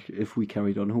come back if we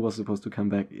carried on, who was supposed to come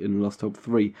back in Lost Hope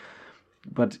 3.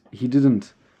 But he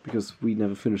didn't, because we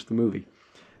never finished the movie.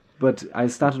 But I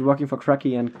started working for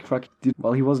Kraki, and Kraki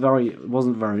he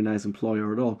wasn't a very nice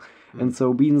employer at all. And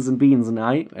so Beans and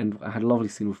I had a lovely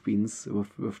scene with Beans,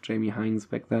 with Jamie Hines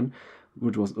back then,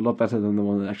 which was a lot better than the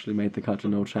one that actually made the cut to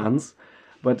No Chance.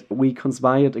 But we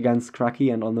conspired against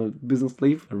Kraki and on the business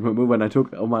leave. I remember when I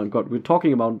took, oh my god, we're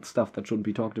talking about stuff that shouldn't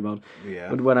be talked about. Yeah.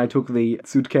 But when I took the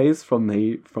suitcase from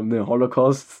the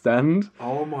Holocaust stand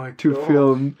to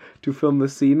film the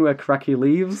scene where Kraki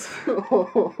leaves.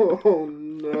 Oh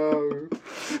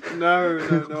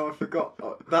no, I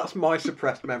forgot. That's my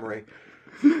suppressed memory.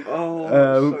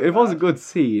 It was a good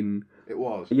scene. It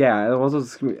was. Yeah, it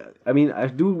was. I mean, I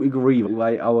do agree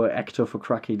why our actor for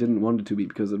Kraki didn't want it to be,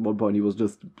 because at one point he was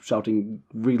just shouting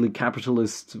really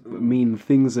capitalist, mean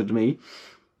things at me.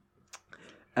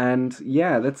 And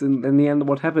yeah, that's in the end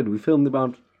what happened. We filmed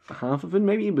about half of it,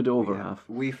 maybe a bit over half.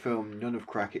 We filmed none of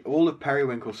Kraki. All of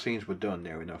Periwinkle's scenes were done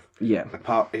near enough. Yeah.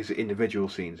 Apart his individual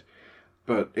scenes.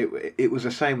 But it was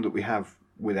the same that we have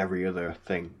with every other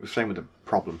thing. The same with the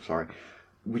problem, sorry.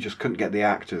 We just couldn't get the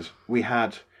actors. We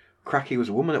had... Kraki was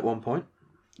a woman at one point.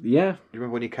 Yeah. You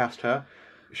remember when you cast her?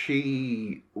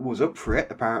 She was up for it,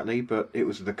 apparently, but it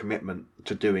was the commitment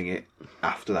to doing it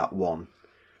after that one.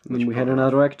 Then we had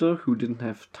another actor who didn't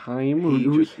have time,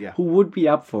 who would be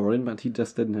up for it, but he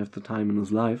just didn't have the time in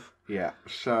his life. Yeah,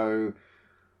 so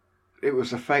it was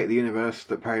the fate of the universe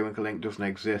that Periwinkle Inc. doesn't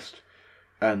exist,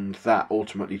 and that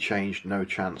ultimately changed No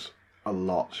Chance a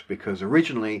lot, because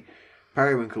originally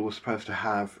Periwinkle was supposed to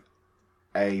have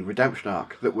a redemption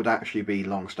arc that would actually be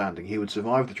long-standing. He would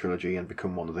survive the trilogy and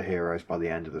become one of the heroes by the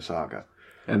end of the saga.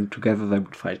 And together they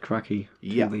would fight Kraki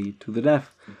to the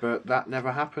death. But that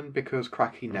never happened because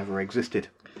Kraki never existed.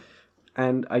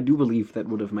 And I do believe that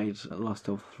would have made Lost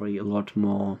Hope 3 a lot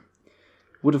more...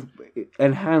 would have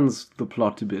enhanced the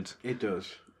plot a bit. It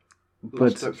does.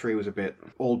 Lost Hope 3 was a bit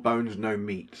all bones, no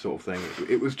meat sort of thing.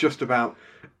 It was just about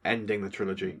ending the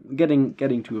trilogy. Getting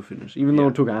to a finish, even though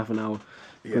it took half an hour.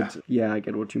 Yeah. But yeah, I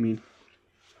get what you mean.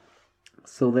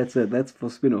 So that's it. That's for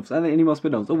spin-offs. Are there any more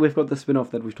spin-offs? Oh, we've got the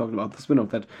spin-off that we've talked about. The spin-off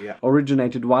that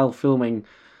originated while filming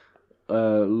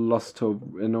Lost Hope,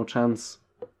 No Chance.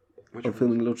 Or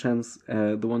filming No Chance.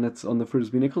 The one that's on the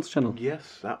Frisbee Nichols channel.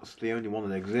 Yes, that's the only one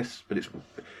that exists. But it's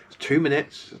 2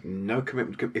 minutes. No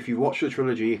commitment. If you watch the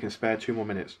trilogy, you can spare 2 more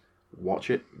minutes. Watch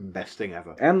it. Best thing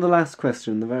ever. And the last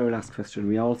question, the very last question.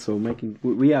 We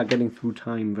are getting through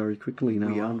time very quickly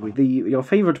now, aren't we? Your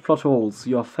favorite plot holes,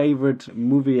 your favorite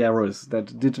movie errors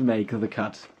that didn't make the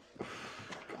cut.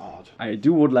 God. I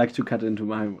would like to cut into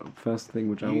my first thing,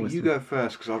 which I always You go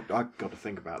first, because I've got to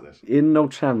think about this. In No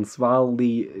Chance,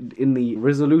 in the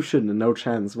resolution in No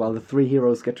Chance, while the three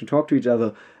heroes get to talk to each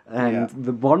other, and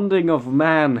the bonding of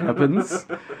man happens,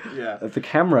 the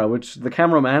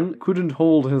cameraman couldn't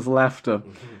hold his laughter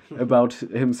about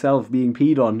himself being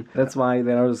peed on. That's why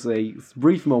there's a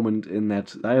brief moment in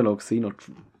that dialogue scene, or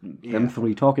them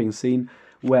three talking scene,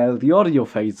 where the audio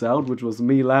fades out, which was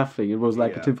me laughing. It was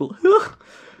like a typical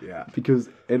because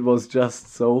it was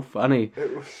just so funny.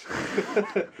 It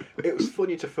was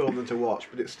funny to film and to watch,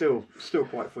 but it's still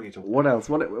quite funny to watch. What else?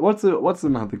 What's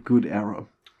another good error?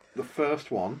 The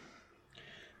first one,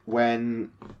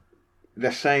 when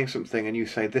they're saying something and you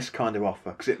say this kind of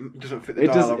offer, because it doesn't fit the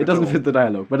dialogue. It doesn't fit the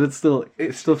dialogue, but it still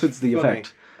fits the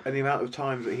effect. And the amount of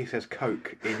times that he says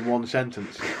 "coke" in one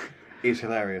sentence is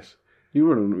hilarious. You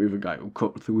run with a guy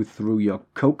who threw your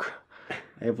coke.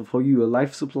 I have for you a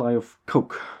life supply of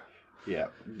coke. Yeah,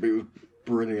 it was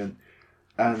brilliant.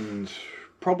 And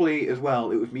probably as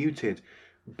well, it was muted.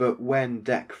 But when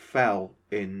Deck fell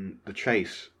in the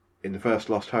chase in the first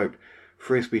Lost Hope,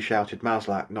 Frisbee shouted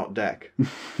Maslak, not Deck.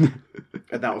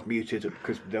 And that was muted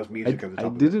because there was music over the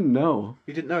top of it. I didn't know.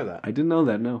 You didn't know that? I didn't know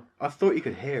that, no. I thought you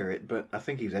could hear it, but I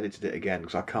think he's edited it again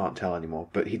because I can't tell anymore.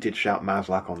 But he did shout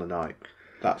Maslak on the night.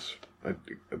 That's a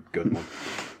good one.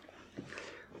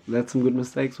 That's some good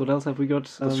mistakes. What else have we got?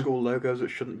 The school logos that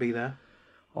shouldn't be there.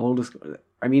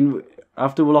 I mean,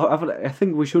 after I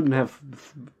think we should have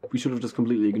just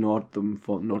completely ignored them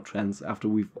for No Chance after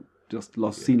we've just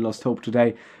seen Lost Hope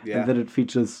today, and that it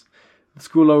features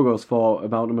school logos for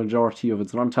about a majority of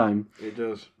its runtime. It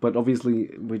does. But obviously,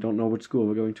 we don't know which school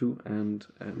we're going to, and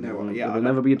there will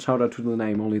never be a shout out to the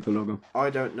name, only the logo. I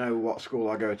don't know what school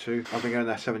I go to. I've been going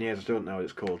there 7 years. I still don't know what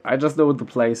it's called. I just know the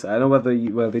place. I know where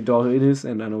the door in is,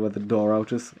 and I know where the door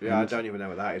out is. Yeah, I don't even know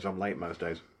where that is. I'm late most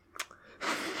days.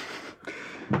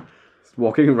 Just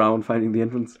walking around finding the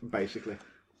entrance. Basically.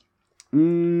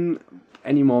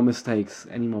 Any more mistakes?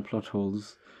 Any more plot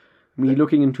holes? Me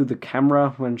looking into the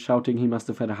camera when shouting he must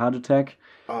have had a heart attack,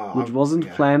 which wasn't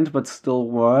planned but still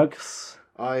works.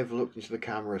 I've looked into the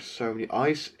camera so many...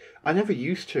 I never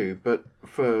used to, but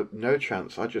for No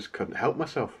Chance, I just couldn't help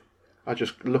myself. I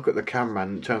just look at the cameraman,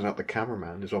 and it turns out the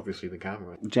cameraman is obviously the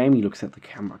camera. Jamie looks at the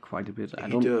camera quite a bit.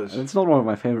 He does. It's not one of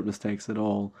my favourite mistakes at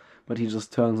all, but he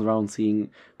just turns around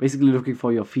basically looking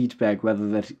for your feedback,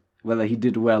 whether he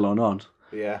did well or not.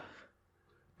 Yeah.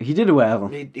 He did well,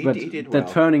 he but did well.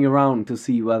 That turning around to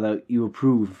see whether you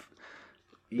approve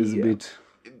is a bit...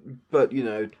 But,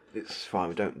 it's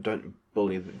fine. Don't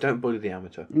bully the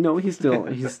amateur. No, he's still.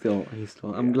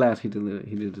 I'm glad he did it,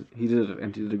 and he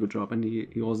did a good job, and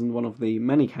he wasn't one of the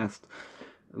many cast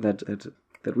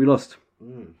that we lost.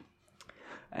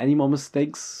 Any more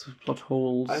mistakes, plot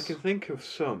holes? I can think of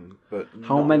some, but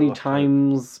how many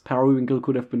times Periwinkle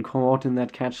could have been caught in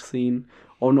that catch scene?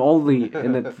 On all the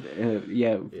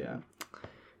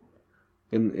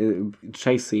in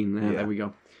chase scene. There we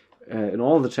go. In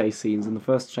all the chase scenes, in the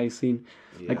first chase scene,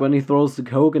 like when he throws the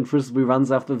coke and Frisbee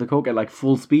runs after the coke at like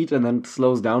full speed and then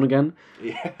slows down again.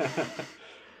 Yeah,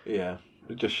 yeah.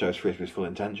 It just shows Frisbee's full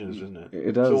intentions, doesn't it?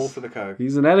 It does. It's all for the coke.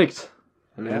 He's an addict.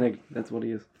 Addict. That's what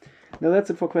he is. Now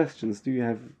that's it for questions. Do you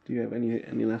have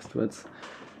any last words?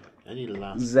 Any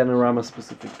last Xanorama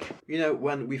specific?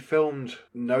 When we filmed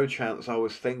No Chance, I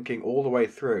was thinking all the way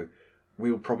through,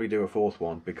 we'll probably do a fourth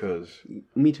one because...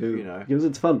 Me too. Because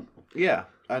it's fun. Yeah,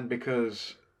 and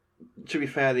because, to be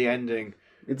fair, the ending...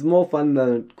 It's more fun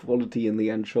than quality in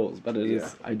the end shows, but it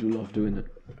is. I do love doing it.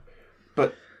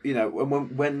 But,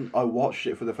 when I watched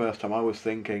it for the first time, I was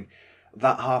thinking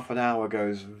that half an hour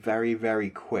goes very, very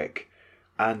quick,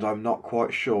 and I'm not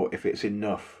quite sure if it's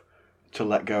enough to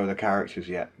let go of the characters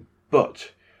yet.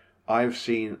 But I've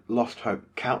seen Lost Hope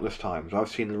countless times. I've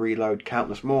seen Reload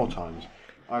countless more times.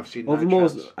 I've seen No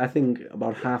Chance. I think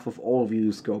about half of all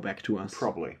views go back to us.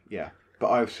 Probably, yeah. But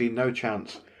I've seen No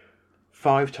Chance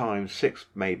 5 times, 6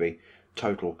 maybe,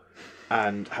 total.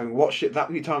 And having watched it that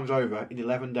many times over in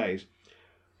 11 days,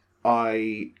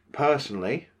 I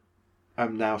personally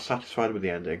am now satisfied with the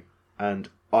ending, and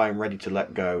I am ready to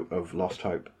let go of Lost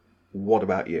Hope. What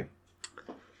about you?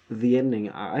 The ending,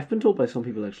 I've been told by some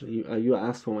people actually, you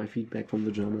asked for my feedback from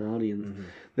the German audience,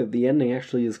 that the ending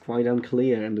actually is quite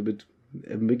unclear and a bit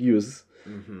ambiguous.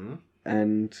 Mm-hmm.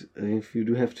 And if you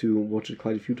do have to watch it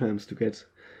quite a few times to get...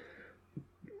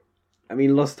 I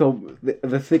mean, Lost Hope,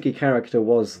 the Thicky character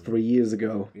was 3 years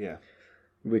ago. Yeah.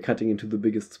 We're cutting into the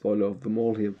biggest spoiler of them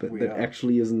all here, but that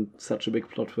actually isn't such a big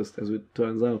plot twist as it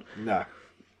turns out. No.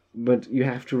 But you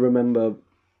have to remember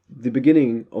the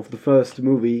beginning of the first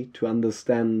movie to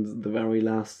understand the very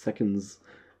last seconds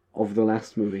of the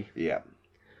last movie. Yeah.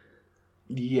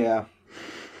 Yeah.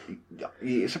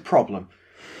 It's a problem.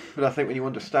 But I think when you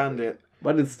understand it...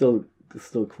 But it's still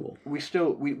cool. We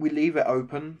leave it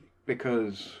open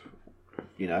because,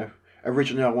 you know,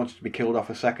 originally I wanted to be killed off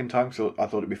a second time, so I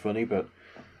thought it'd be funny, but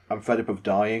I'm fed up of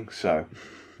dying, so,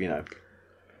 you know.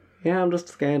 Yeah, I'm just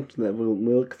scared that we'll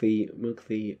milk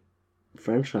the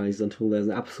franchise until there's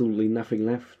absolutely nothing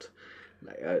left.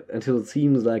 Until it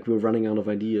seems like we're running out of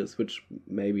ideas, which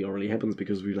maybe already happens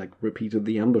because we repeated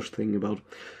the ambush thing about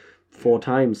 4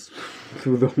 times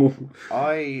through the whole...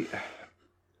 I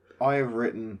have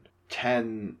written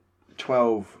 10,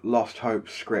 12 Lost Hope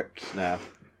scripts now.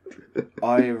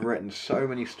 I have written so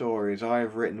many stories. I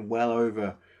have written well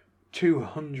over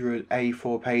 200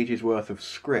 A4 pages worth of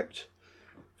script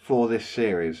for this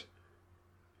series.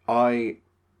 I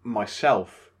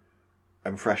myself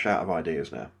am fresh out of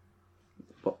ideas now.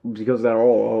 Because they're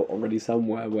all already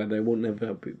somewhere where they won't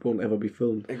ever be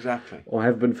filmed. Exactly. Or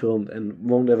have been filmed and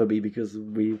won't ever be because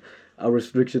we are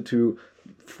restricted to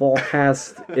 4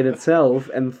 casts in itself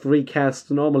and 3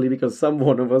 casts normally because some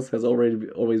one of us has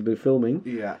always been filming.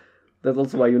 Yeah. That's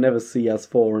also why you never see us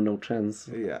 4 in No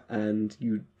Chance. Yeah. And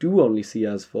you do only see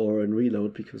us 4 in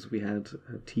Reload because we had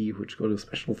T, which got a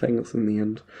special thanks in the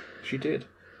end. She did.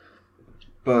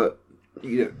 But,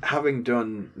 you know, having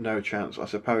done No Chance, I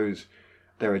suppose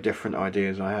there are different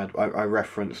ideas I had. I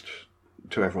referenced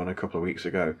to everyone a couple of weeks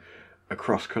ago a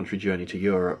cross-country journey to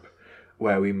Europe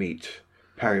where we meet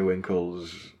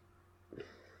Periwinkle's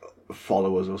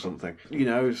followers or something. You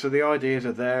know, so the ideas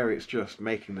are there, it's just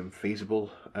making them feasible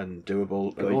and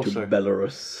doable. Going and also to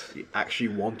Belarus. actually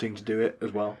wanting to do it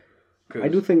as well. I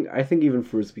think even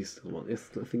Frisbee still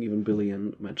wants. I think even Billy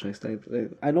and Matchai State.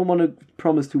 I don't want to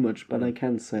promise too much, but I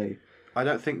can say. I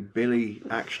don't think Billy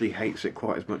actually hates it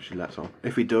quite as much as he lets on.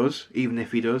 If he does,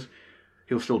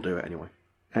 he'll still do it anyway.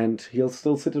 And he'll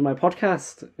still sit in my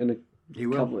podcast in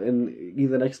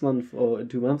either next month or in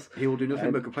 2 months. He will do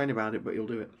nothing but complain about it, but he'll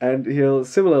do it. And he'll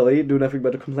similarly do nothing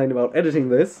but complain about editing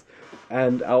this.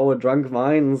 And our drunk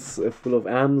minds full of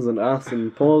ams and ahs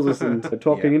and pauses and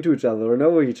talking into each other and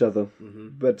over each other. Mm-hmm.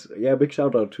 But yeah, big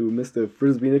shout out to Mr.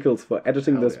 Frisbee Nichols for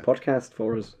editing this podcast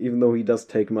for us, even though he does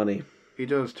take money. He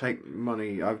does take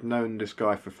money. I've known this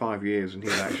guy for 5 years and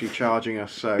he's actually charging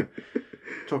us, so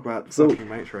talk about fucking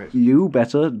mates rates. You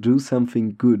better do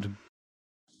something good.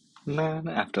 Man,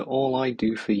 after all I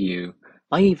do for you.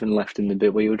 I even left in the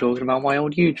bit where you were talking about my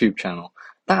old YouTube channel.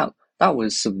 That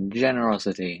was some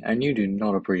generosity, and you do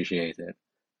not appreciate it.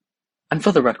 And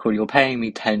for the record, you're paying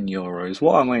me €10.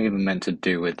 What am I even meant to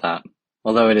do with that?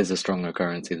 Although it is a stronger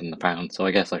currency than the pound, so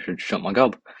I guess I should shut my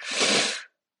gob.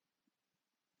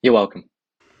 You're welcome.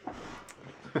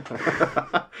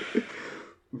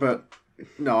 But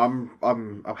no,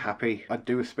 I'm happy. I'd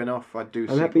do a spin-off. I'd do.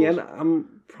 I'm happy, and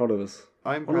I'm proud of us.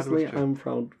 Honestly, I'm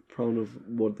proud of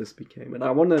what this became. And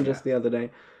I wondered just the other day,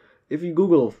 if you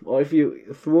Google or if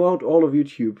you throughout all of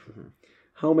YouTube,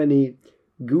 how many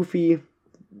goofy,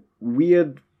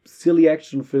 weird, silly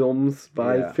action films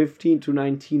by 15 to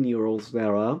 19-year-olds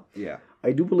there are. Yeah.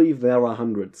 I do believe there are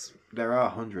hundreds. There are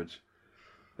hundreds.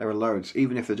 There are loads.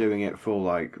 Even if they're doing it for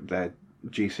like their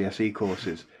GCSE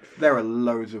courses, there are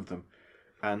loads of them.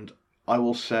 And I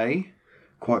will say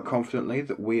quite confidently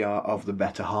that we are of the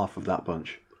better half of that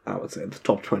bunch. I would say the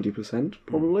top 20%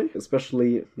 probably,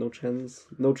 especially No Chance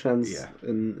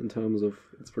in terms of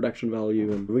its production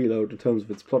value and Reload in terms of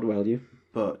its plot value.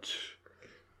 But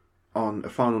on a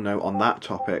final note on that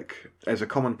topic, there's a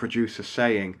common producer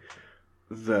saying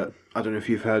that, I don't know if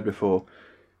you've heard before,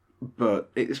 but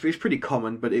it's pretty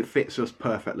common, but it fits us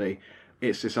perfectly.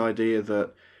 It's this idea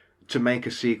that to make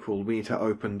a sequel, we need to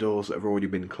open doors that have already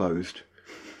been closed.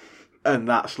 And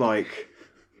that's like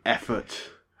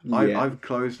effort. Yeah. I've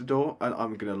closed the door and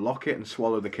I'm going to lock it and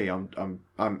swallow the key.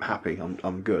 I'm happy.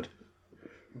 I'm good.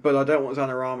 But I don't want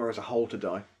Xanorama as a whole to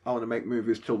die. I want to make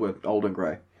movies till we're old and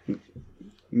grey.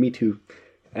 Me too.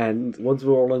 And once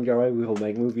we're all in Galway, we will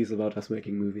make movies about us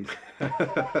making movies.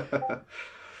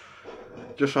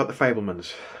 Just like the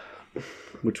Fablemans.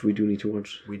 Which we do need to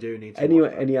watch. We do need to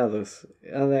watch. Any others?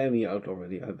 Are there any out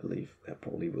already? I believe there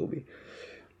probably will be.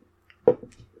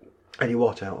 Any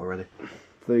what out already?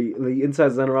 The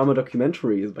Inside Xanorama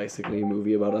documentary is basically a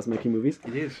movie about us making movies.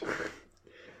 It is.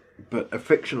 But a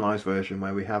fictionalised version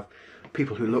where we have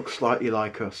people who look slightly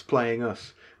like us playing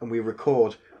us, and we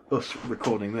record us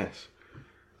recording this.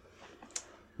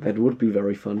 That would be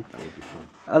very fun. That would be fun.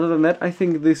 Other than that, I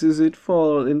think this is it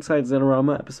for Inside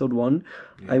Xanorama episode 1.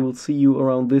 Yeah. I will see you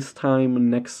around this time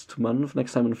next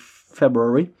time in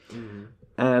February. Mm-hmm.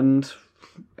 And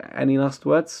any last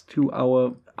words to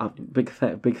our big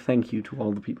thank you to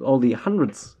all the people, all the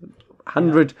hundreds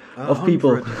of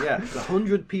people. Yeah, the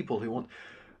 100 people who want...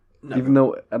 No, even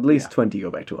though at least 20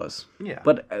 go back to us. Yeah.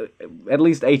 But at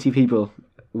least 80 people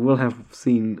will have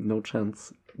seen No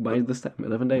Chance by this time,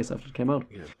 11 days after it came out.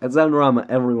 Yeah. At Xanorama,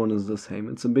 everyone is the same.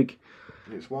 It's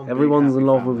everyone's in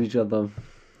love with each other.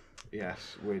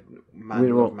 Yes, with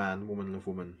man love man, woman love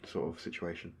woman sort of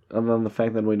situation. Other than the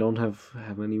fact that we don't have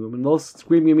any women. Those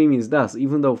Screaming Mimis does,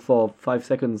 even though for 5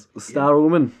 seconds, star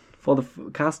woman,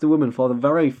 cast a woman for the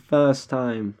very first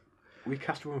time. We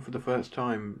cast a woman for the first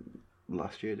time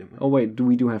last year, didn't we? Oh wait,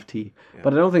 we do have tea. Yeah.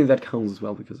 But I don't think that counts as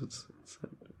well because it's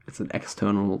an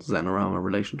external Xanorama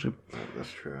relationship. Oh,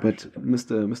 that's true. But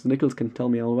Mr. Nichols can tell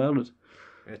me all about it.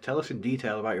 Yeah, tell us in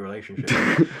detail about your relationship.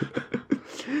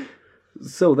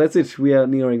 So that's it. We are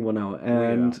nearing 1 hour,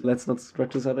 and let's not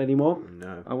stretch this out anymore.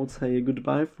 No. I would say a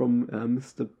goodbye from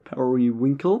Mr.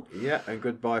 Periwinkle. Yeah, and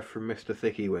goodbye from Mr.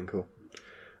 Thickeywinkle.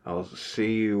 I'll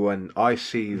see you when I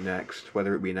see you next,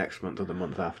 whether it be next month or the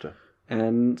month after.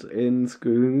 And in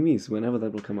Screaming Mimis, whenever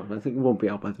that will come out. I think it won't be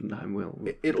out by the time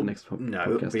it'll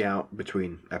podcast. Be out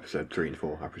between episode 3 and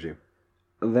 4, I presume.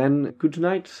 Then, good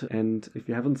night, and if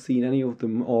you haven't seen any of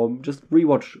them, or just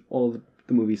rewatch all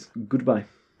the movies, goodbye.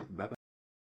 Bye-bye.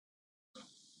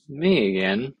 Me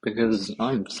again, because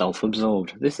I'm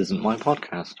self-absorbed. This isn't my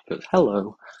podcast, but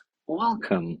hello.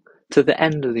 Welcome to the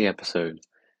end of the episode.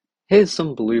 Here's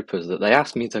some bloopers that they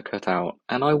asked me to cut out,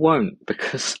 and I won't,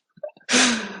 because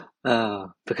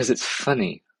it's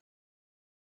funny.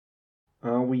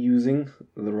 Are we using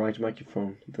the right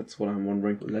microphone? That's what I'm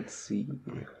wondering. Let's see.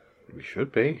 We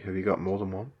should be. Have you got more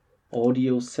than one?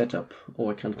 Audio setup. Oh,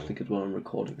 I can't click it while I'm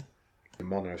recording.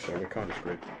 Mono, so we're kind of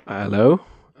screwed. Hello?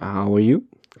 How are you?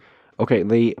 Okay,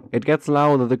 it gets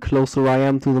louder the closer I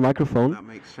am to the microphone. That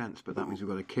makes sense, but that means we've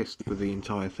got to kiss for the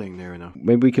entire thing near enough.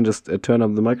 Maybe we can just turn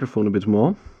up the microphone a bit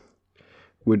more,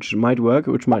 which might work,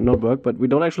 which might not work, but we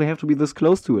don't actually have to be this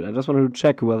close to it. I just wanted to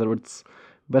check whether it's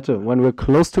better when we're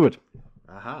close to it.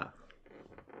 Aha.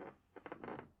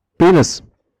 Penis.